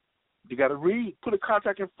 You got to read. Put a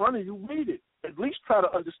contract in front of you. Read it. At least try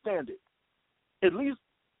to understand it. At least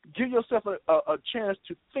give yourself a chance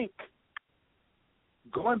to think.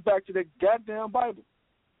 Going back to that goddamn Bible.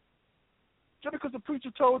 Just because the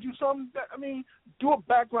preacher told you something, do a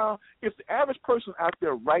background. If the average person out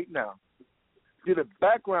there right now did a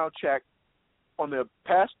background check on their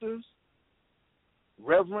pastors,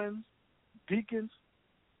 reverends, deacons,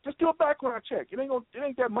 just do a background check. It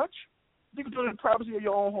ain't that much. You can do it in the privacy of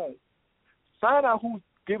your own home. Find out who's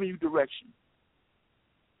giving you direction.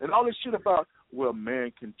 And all this shit about, well,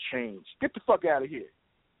 man can change. Get the fuck out of here.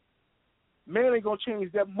 Man ain't going to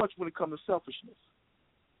change that much when it comes to selfishness.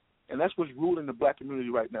 And that's what's ruling the black community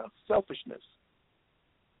right now, selfishness.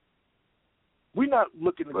 We're not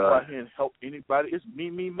looking to go out here and help anybody. It's me,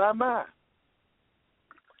 my.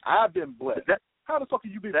 I've been blessed. How the fuck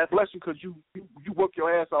have you been blessed because you work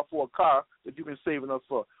your ass off for a car that you've been saving up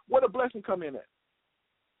for? Where the blessing come in at?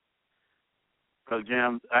 Because,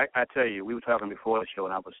 Jim, I tell you, we were talking before the show,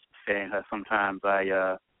 and I was saying how sometimes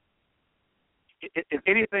if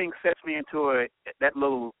anything sets me into that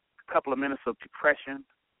little couple of minutes of depression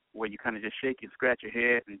where you kind of just shake and scratch your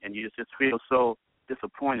head and you just feel so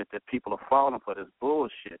disappointed that people are falling for this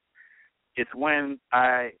bullshit, it's when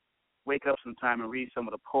I wake up sometime and read some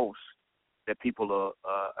of the posts that people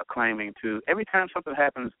are claiming to. Every time something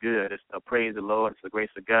happens good, it's praise the Lord, it's the grace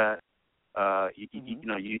of God.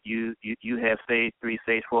 You have stage 3,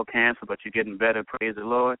 stage 4 cancer, but you're getting better. Praise the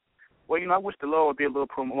Lord. Well, I wish the Lord would be a little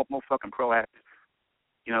more fucking proactive.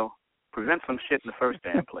 Prevent some shit in the first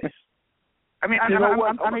damn place. I'm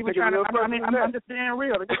just being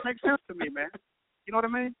real. It just makes sense to me, man. You know what I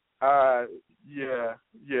mean?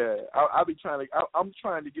 Yeah. I'm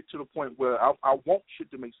trying to get to the point where I want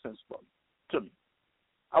shit to make sense to me.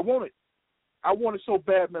 I want it. I want it so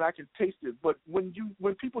bad, man, I can taste it. But when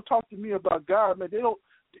people talk to me about God, man, they don't.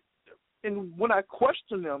 And when I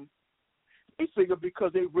question them, they figure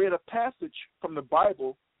because they read a passage from the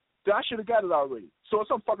Bible that I should have got it already. So there's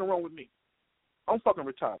something fucking wrong with me. I'm fucking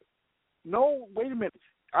retarded. No, wait a minute.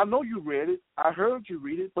 I know you read it. I heard you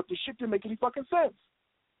read it, but the shit didn't make any fucking sense.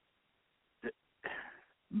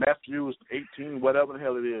 Matthew 18, whatever the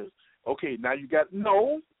hell it is. Okay, now you got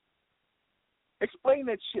no. Explain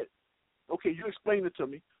that shit. Okay, you explain it to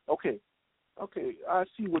me. Okay, I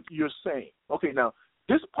see what you're saying. Okay, now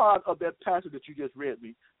this part of that passage that you just read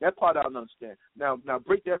me, that part I don't understand. Now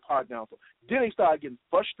break that part down. Then they start getting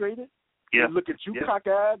frustrated. Yeah. They look at you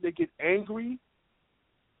cockeyed. They get angry.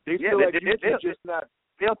 They feel like you're just not.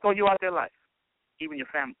 They'll throw you out their life, even your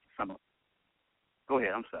family. Some of them. Go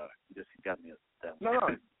ahead. I'm sorry. You just got me. No.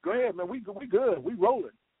 Go ahead, man. We good. We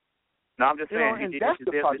rolling. No, I'm just saying. And that's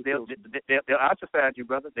the part they'll ostracize you,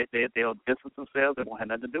 brother. They'll distance themselves. They won't have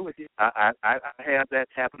nothing to do with you. I have that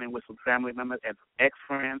happening with some family members and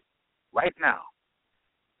ex-friends right now.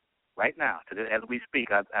 Right now, as we speak,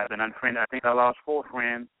 I've been unfriended. I think I lost 4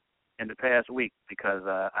 friends in the past week because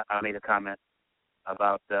I made a comment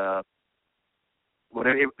about the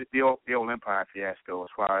old Empire fiasco. As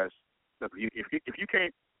far as look, if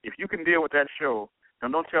you can deal with that show,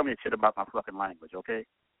 then don't tell me shit about my fucking language, okay?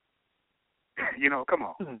 Come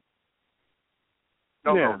on.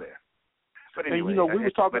 Don't go there. But anyway, and, we were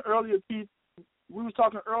talking earlier, Keith. We were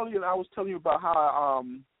talking earlier, and I was telling you about how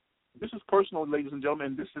this is personal, ladies and gentlemen,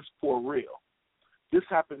 and this is for real. This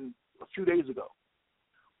happened a few days ago.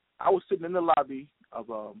 I was sitting in the lobby of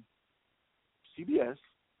CBS,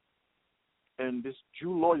 and this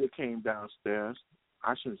Jew lawyer came downstairs.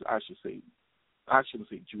 I shouldn't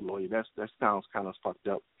say Jew lawyer. That sounds kind of fucked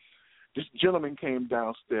up. This gentleman came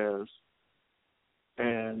downstairs,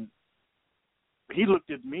 and he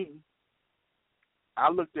looked at me. I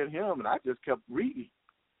looked at him, and I just kept reading.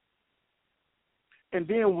 And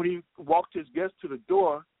then when he walked his guest to the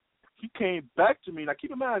door, he came back to me. Now,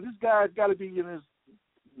 keep in mind, this guy's got to be in his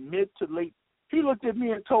mid to late. He looked at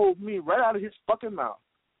me and told me right out of his fucking mouth,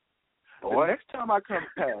 the next time I come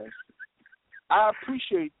past, I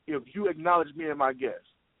appreciate if you acknowledge me and my guest.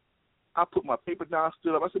 I put my paper down,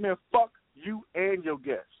 stood up. I said, man, fuck you and your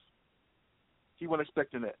guest. He wasn't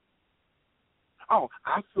expecting that. Oh,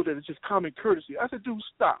 I feel that it's just common courtesy. I said, dude,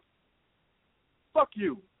 stop. Fuck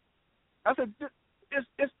you. I said,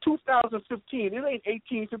 it's 2015. It ain't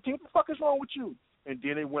 1815. What the fuck is wrong with you? And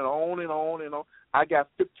then it went on and on and on. I got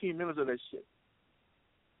 15 minutes of that shit.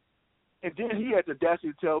 And then he had the audacity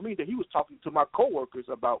to tell me that he was talking to my coworkers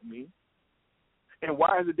about me. And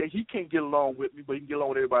why is it that he can't get along with me, but he can get along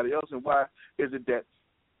with everybody else? And why is it that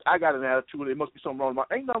I got an attitude? There must be something wrong with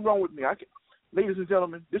me. Ain't nothing wrong with me. Ladies and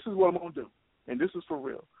gentlemen, this is what I'm going to do. and this is for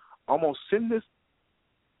real. I'm going to send this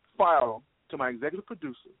file to my executive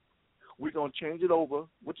producer. We're going to change it over.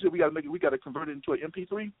 What you said we got to make it? We got to convert it into an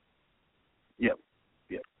MP3? Yep.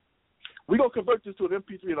 We're going to convert this to an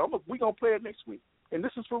MP3, and we're going to play it next week. And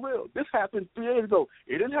this is for real. This happened 3 years ago.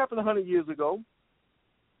 It didn't happen 100 years ago.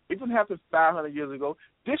 It didn't happen 500 years ago.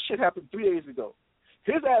 This shit happened 3 days ago.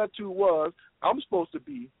 His attitude was, I'm supposed to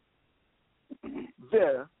be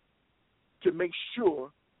there to make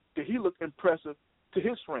sure that he looked impressive to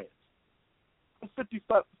his friends. I'm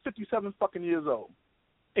 57 fucking years old,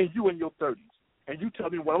 and you in your 30s, and you tell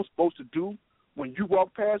me what I'm supposed to do when you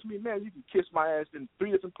walk past me, man, you can kiss my ass in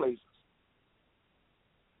 3 different places.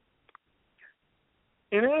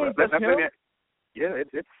 And it ain't just him.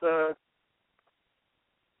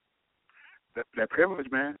 It's that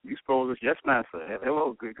privilege, man. You supposed to, yes, master.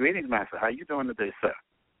 Hello, greetings, master. How you doing today, sir?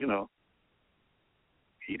 You know,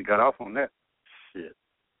 he'd got off on that shit.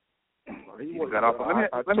 He got off on.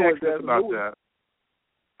 Let me ask you this about that.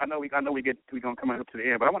 I know we gonna come up to the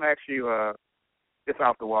end, but I want to ask you this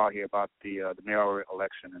off the wall here about the mayoral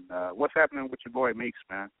election and what's happening with your boy Meeks,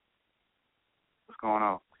 man. What's going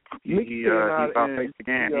on? He's about face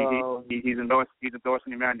again. He's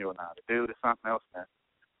endorsing Emmanuel now. The dude is something else, man.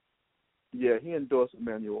 Yeah, he endorsed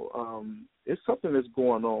Emmanuel. It's something that's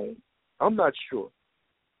going on. I'm not sure.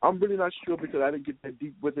 I'm really not sure because I didn't get that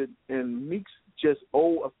deep with it. And Meeks just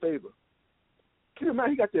owe a favor. Keep in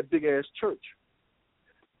mind, he got that big-ass church.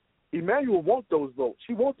 Emmanuel wants those votes.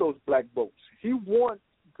 He wants those black votes. He wants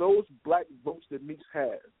those black votes that Meeks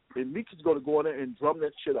has. And Meeks is going to go in there and drum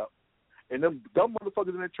that shit up. And them dumb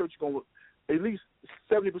motherfuckers in that church are going to, at least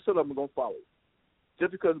 70% of them are going to follow it,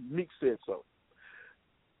 just because Meeks said so.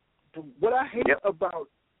 What I hate about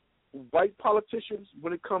white politicians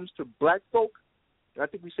when it comes to black folk, and I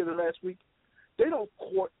think we said it last week, they don't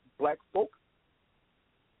court black folk.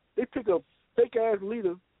 They pick a fake-ass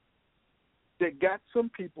leader that got some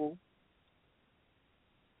people,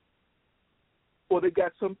 or they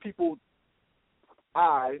got some people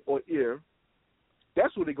eye or ear.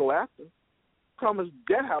 That's what they go after. Promise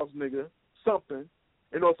that house nigga something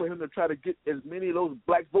in order for him to try to get as many of those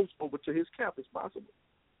black votes over to his camp as possible.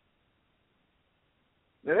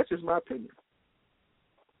 Now, that's just my opinion.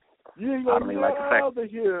 You ain't going to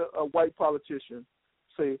hear a white politician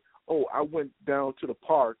say, oh, I went down to the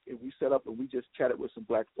park and we set up and we just chatted with some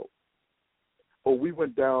black folk. Or we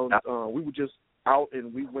went down, we were just out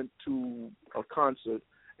and we went to a concert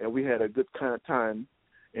and we had a good kind of time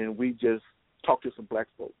and we just talked to some black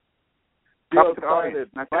folk. That's what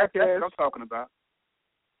I'm talking about.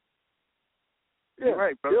 Yeah,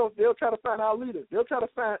 right, bro. They'll try to find our leader. They'll try to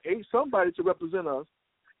find somebody to represent us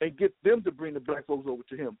and get them to bring the black folks over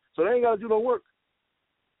to him. So they ain't got to do no work.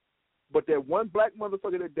 But that one black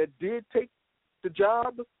motherfucker that did take the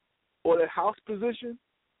job or that house position,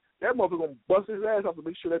 that motherfucker going to bust his ass off to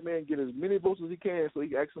make sure that man get as many votes as he can so he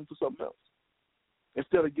can ask him for something else.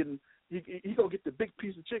 Instead of getting, he going to get the big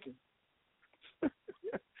piece of chicken.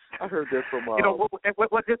 I heard that from...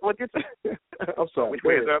 what gets you? I'm sorry. Which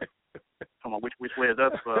way is up? Come on, which way is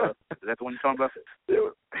up? Is that the one you're talking about?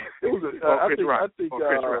 It was Chris Rock.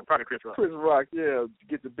 Chris Rock. Probably Chris Rock. Chris Rock, yeah,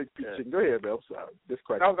 get the big piece of chicken. Go ahead, man. I'm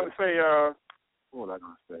sorry. I was going to say, what was I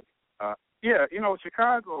going to say?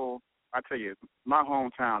 Chicago, I tell you, my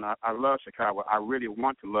hometown, I love Chicago. I really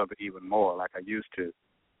want to love it even more like I used to.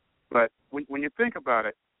 But when you think about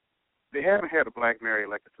it, they haven't had a black mayor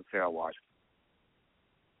elected since Harold Washington.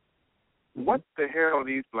 What the hell are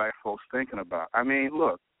these black folks thinking about? I mean,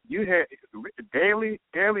 look, you had Daley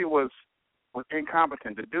was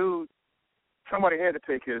incompetent. The dude, somebody had to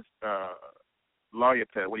take his lawyer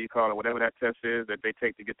test, what do you call it, whatever that test is that they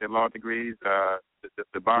take to get their law degrees,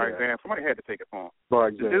 the bar exam. Somebody had to take it for him. Bar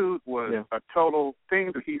exam. The dude was a total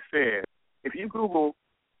thing that he said. If you Google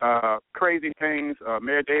crazy things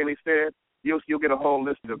Mayor Daley said, you'll get a whole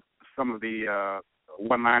list of some of the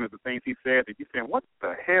one-liners, the things he said that you're saying, what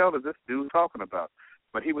the hell is this dude talking about?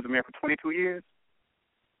 But he was a mayor for 22 years.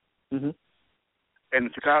 Mm-hmm.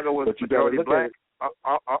 And Chicago was majority black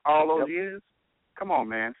all those years. Come on,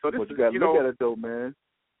 man. So this you got to look at it, though, man.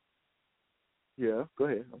 Yeah, go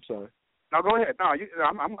ahead. I'm sorry. No, go ahead. No,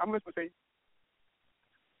 I'm listening to you.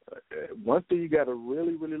 One thing you got to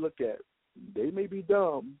really, really look at, they may be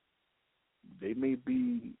dumb, they may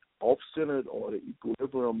be off-centered, or the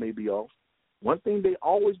equilibrium may be off. One thing they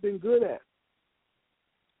always been good at,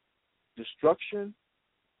 destruction,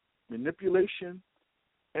 manipulation,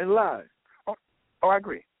 and lies. Oh, I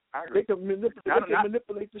agree. They can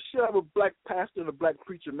manipulate the shit out of a black pastor and a black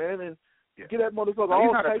preacher, man, and get that motherfucker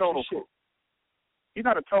all types of shit. He's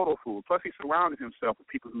not a total fool. Plus, he surrounded himself with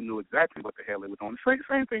people who knew exactly what the hell they were doing. The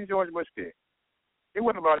same thing George Bush did. It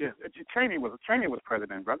wasn't about Cheney was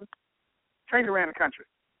president, brother. Cheney ran the country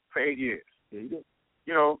for 8 years. Yeah, he did.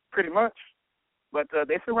 You know, pretty much. But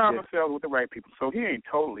they surround themselves with the right people. So he ain't.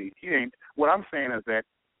 What I'm saying is that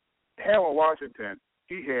Harold Washington,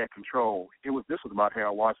 he had control. This was about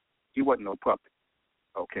Harold Washington. He wasn't no puppet.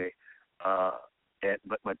 Okay.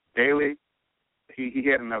 But Daley, he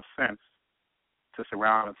had enough sense to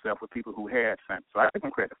surround himself with people who had sense. So I give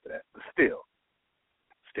him credit for that. But still.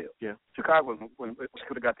 Yeah. Chicago could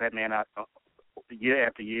have got that man out year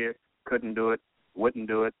after year. Couldn't do it. Wouldn't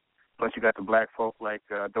do it. Plus you got the black folk like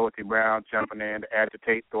Dorothy Brown jumping in to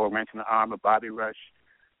agitate, throw a wrench in the arm of Bobby Rush,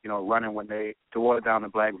 you know, running to water down the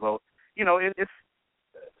black vote. You know, it's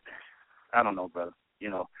I don't know, brother. You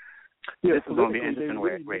know, this is going to be an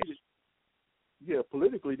interesting race. Yeah,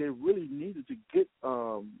 politically, they really needed to get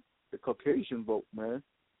the Caucasian vote, man.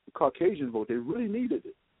 The Caucasian vote, they really needed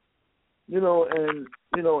it.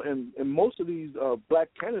 And most of these black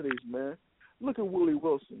candidates, man. Look at Willie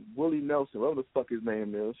Nelson, whatever the fuck his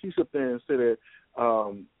name is. He sit there and said that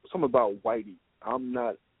something about Whitey. I'm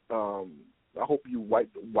not. I hope you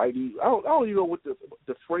Whitey. I don't even know what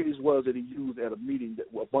the phrase was that he used at a meeting that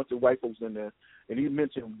a bunch of white folks in there, and he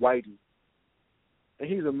mentioned Whitey. And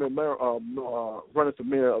he's a mayor, running for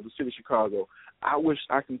mayor of the city of Chicago. I wish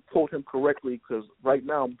I can quote him correctly because right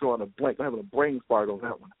now I'm drawing a blank. I'm having a brain fart on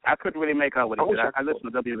that one. I couldn't really make out what he said. I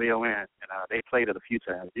listened to WVON, and they played it a few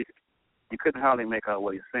times. You couldn't hardly make out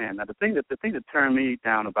what he's saying. Now, the thing that turned me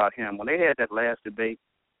down about him, when they had that last debate,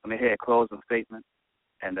 when they had closing statements,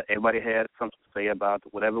 and everybody had something to say about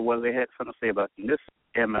whatever it was they had something to say about, and this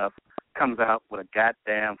MF comes out with a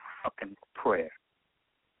goddamn fucking prayer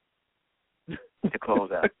to close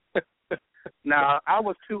out. Now, I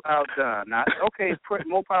was too outdone. Now, okay,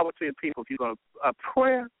 more power to your people. If you're going to, a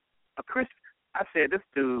prayer, a Christian, I said, this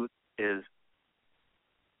dude is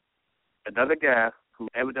another guy who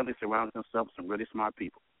evidently surrounds himself with some really smart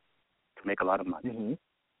people to make a lot of money. Mm-hmm.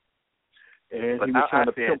 And but he was trying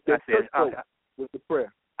to pimp that with the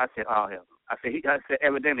prayer. I said, oh, hell. I said,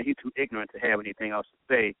 evidently he's too ignorant to have anything else to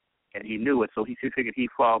say, and he knew it, so he figured he'd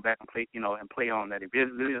fall back and play on that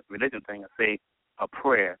religion thing and say a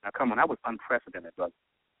prayer. Now, come on, that was unprecedented, brother,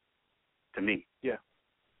 to me. Yeah.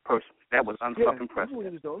 Personally, that was unfucking precedented. He knew what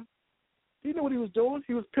he was doing. He knew what he was doing.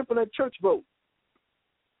 He was pimping that church vote.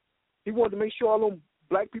 He wanted to make sure all them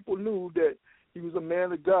black people knew that he was a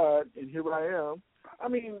man of God, and here I am. I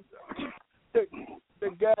mean, the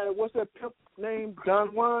guy, what's that pimp name,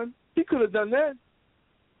 Don Juan? He could have done that.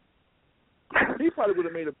 He probably would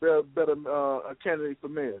have made a better candidate for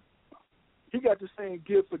mayor. He got the same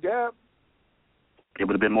gift for gab. It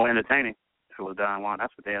would have been more entertaining if it was Don Juan.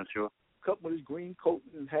 That's for damn sure. Cut with his green coat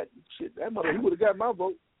and hat and shit. That mother, he would have got my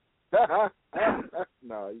vote.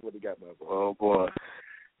 No, he would have got my vote. Oh boy.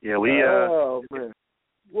 Yeah, oh man.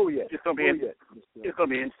 Where we at? It's gonna be an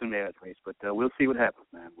interesting marriage race, but we'll see what happens,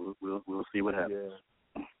 man. We'll see what happens.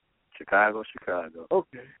 Yeah. Chicago.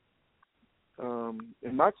 Okay.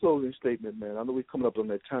 In my closing statement, man, I know we're coming up on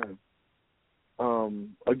that time.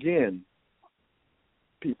 Again,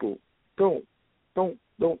 people, don't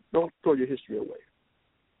throw your history away.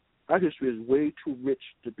 Our history is way too rich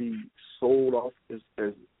to be sold off as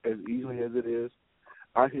easily as it is.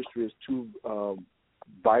 Our history is too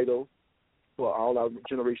vital for all our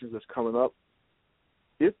generations that's coming up.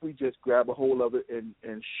 If we just grab a hold of it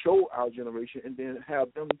and show our generation and then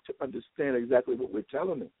have them to understand exactly what we're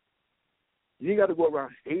telling them. You ain't got to go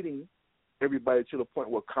around hating everybody to the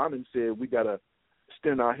point where Common said we got to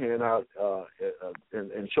extend our hand out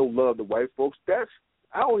and show love to white folks.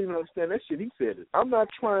 I don't even understand that shit. He said it. I'm not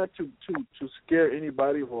trying to scare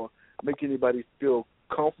anybody or make anybody feel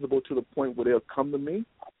comfortable to the point where they'll come to me.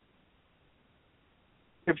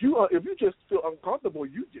 If you just feel uncomfortable,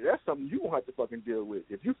 that's something you won't have to fucking deal with.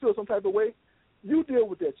 If you feel some type of way, you deal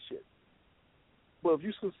with that shit. But if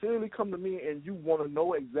you sincerely come to me and you want to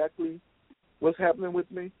know exactly what's happening with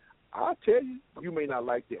me, I'll tell you. You may not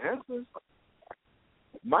like the answers.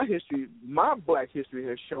 My history, my black history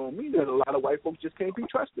has shown me that a lot of white folks just can't be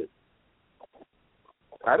trusted.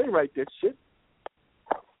 I didn't write that shit.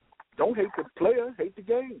 Don't hate the player, hate the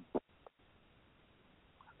game.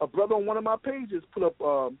 A brother on one of my pages put up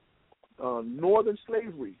Northern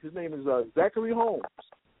Slavery. His name is Zachary Holmes.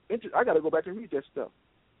 I got to go back and read that stuff.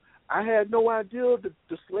 I had no idea that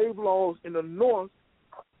the slave laws in the North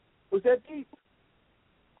was that deep.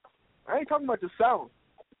 I ain't talking about the South.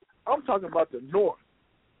 I'm talking about the North.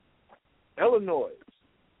 Illinois,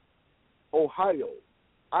 Ohio,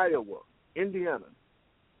 Iowa, Indiana,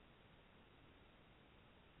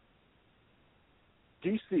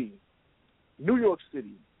 D.C., New York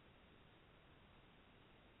City,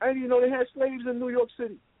 I didn't even know they had slaves in New York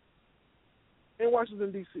City, in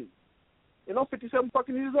Washington, D.C. And I'm 57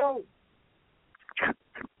 fucking years old. I'm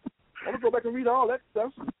going to go back and read all that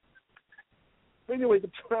stuff. Anyway, the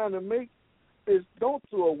trying to make is don't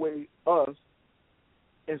throw away us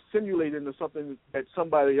and simulate into something that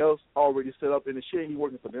somebody else already set up, and the shit ain't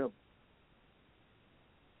working for them.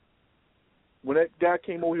 When that guy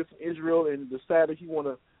came over here from Israel and decided he want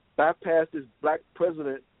to bypass this black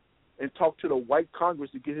president and talk to the white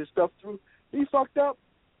Congress to get his stuff through, he fucked up.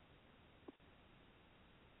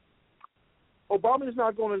 Obama is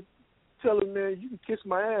not going to tell him, man, you can kiss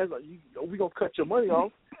my ass, or we going to cut your money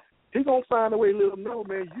off. He's going to find a way to let him know,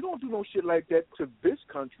 man, you don't do no shit like that to this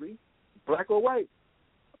country, black or white.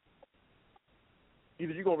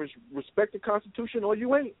 Either you're going to respect the Constitution or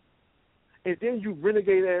you ain't. And then you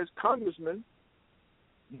renegade-ass congressmen,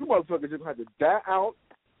 you motherfuckers are going to have to die out,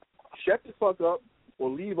 shut the fuck up, or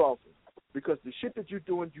leave office. Because the shit that you're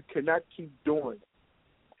doing, you cannot keep doing.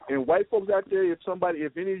 And white folks out there,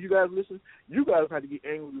 if any of you guys listen, you guys have to get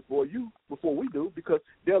angry before we do, because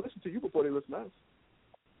they'll listen to you before they listen to us.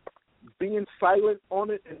 Being silent on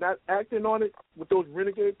it and not acting on it with those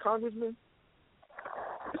renegade congressmen,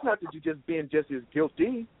 it's not that you're just being just as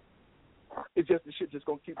guilty. It's just the shit just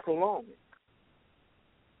going to keep prolonging.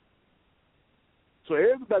 So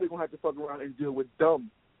everybody's going to have to fuck around and deal with dumb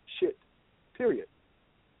shit, period.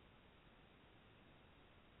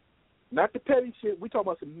 Not the petty shit. We talking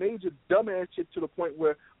about some major dumbass shit to the point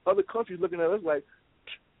where other countries looking at us like,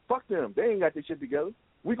 fuck them. They ain't got their shit together.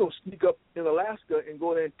 We going to sneak up in Alaska and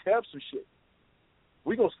go there and tab some shit.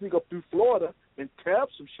 We going to sneak up through Florida and tab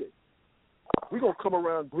some shit. We going to come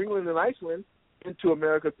around Greenland and Iceland into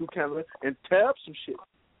America through Canada and tab some shit.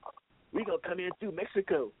 We going to come in through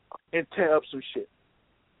Mexico and tab some shit.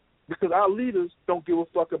 Because our leaders don't give a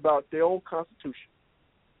fuck about their own constitution.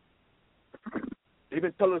 They've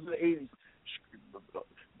been telling us in the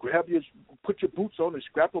 80s, put your boots on and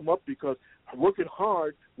scrap them up because working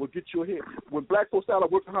hard will get you ahead. When black folks started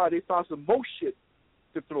working hard, they found some more shit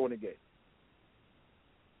to throw in the game.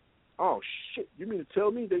 Oh, shit. You mean to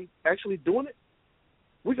tell me they actually doing it?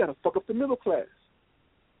 We got to fuck up the middle class.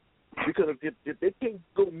 Because if they can't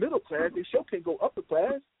go middle class, they sure can't go upper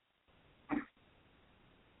class.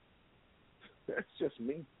 That's just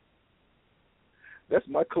me. That's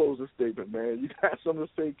my closing statement, man. You got something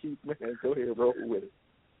to say, Keith, man? Go ahead, roll with it.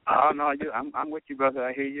 Oh no, I'm with you, brother.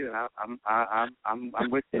 I hear you. I'm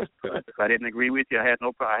with you. If I didn't agree with you, I had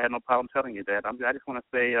no problem telling you that. I just want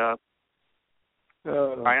to say, I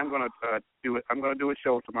am going to do it. I'm going to do a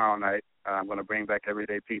show tomorrow night. I'm going to bring back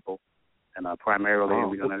Everyday People, and primarily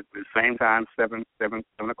we're going to at the same time 7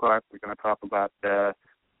 o'clock. We're going to talk about. I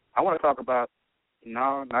want to talk about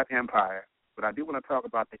not empire, but I do want to talk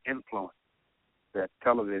about the influence that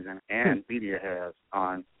television and media has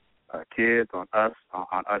on kids, on us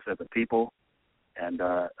as a people. And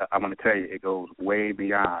I'm going to tell you, it goes way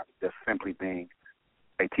beyond just simply being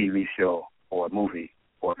a TV show or a movie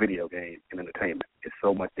or a video game in entertainment. It's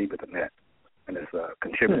so much deeper than that. And it's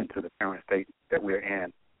contributing to the current state that we're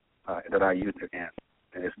in, that our youth are in.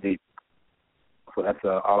 And it's deep. So that's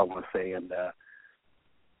all I want to say. And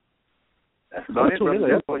that's about it,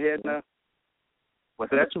 brother. Go ahead.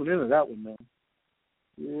 What's that? Tune into that one, man.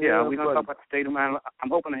 Yeah, we're going to talk about the state of mind. I'm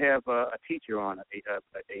hoping to have a teacher on, a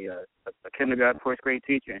kindergarten, first grade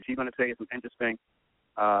teacher, and she's going to tell you some interesting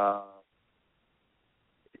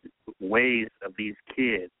ways of these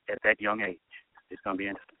kids at that young age. It's going to be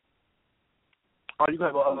interesting. Are you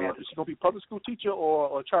going to is she going to be public school teacher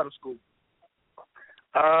or charter school?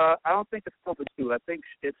 I don't think it's public school. I think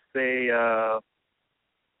it's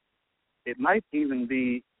it might even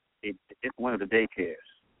be one of the daycares.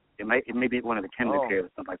 It may be one of the kinder cares or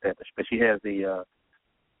something like that. But she has the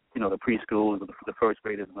the preschools, the first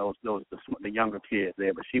graders, and the younger kids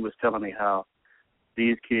there. But she was telling me how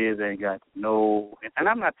these kids ain't got no. And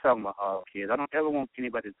I'm not talking about all kids. I don't ever want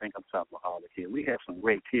anybody to think I'm talking about all the kids. We have some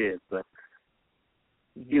great kids, but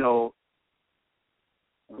we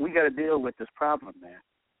got to deal with this problem, man.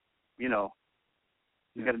 We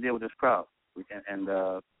got to deal with this problem, and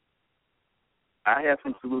I have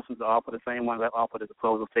some solutions to offer, the same ones I offered at the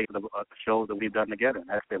close of the shows that we've done together. And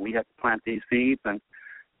that's that we have to plant these seeds and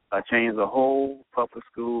change the whole public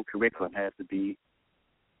school curriculum. Has to be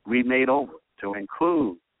remade over to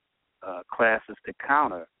include classes to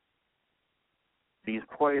counter these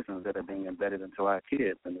poisons that are being embedded into our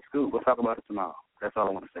kids in the school. We'll talk about it tomorrow. That's all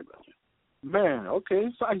I want to say, brother. Man, okay.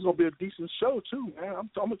 So it's going to be a decent show, too, man. I'm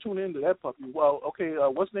going to tune into that puppy. Well, okay,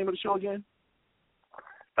 what's the name of the show again?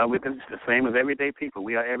 We're the same as everyday people.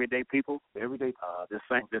 We are everyday people. Everyday. The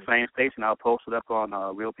same station. I'll post it up on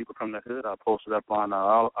Real People from the Hood. I'll post it up on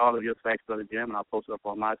all of your sites, Brother Jim, and I'll post it up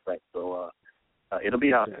on my site. So it'll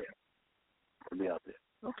be out there. It'll be out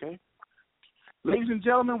there. Okay. Ladies and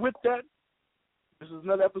gentlemen, with that, this is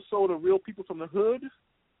another episode of Real People from the Hood,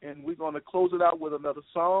 and we're going to close it out with another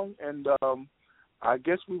song. And I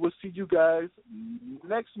guess we will see you guys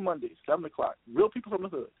next Monday, 7 o'clock. Real People from the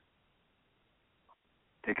Hood.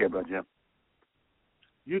 Take care, Brother Jim.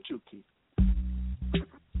 You too, Keith.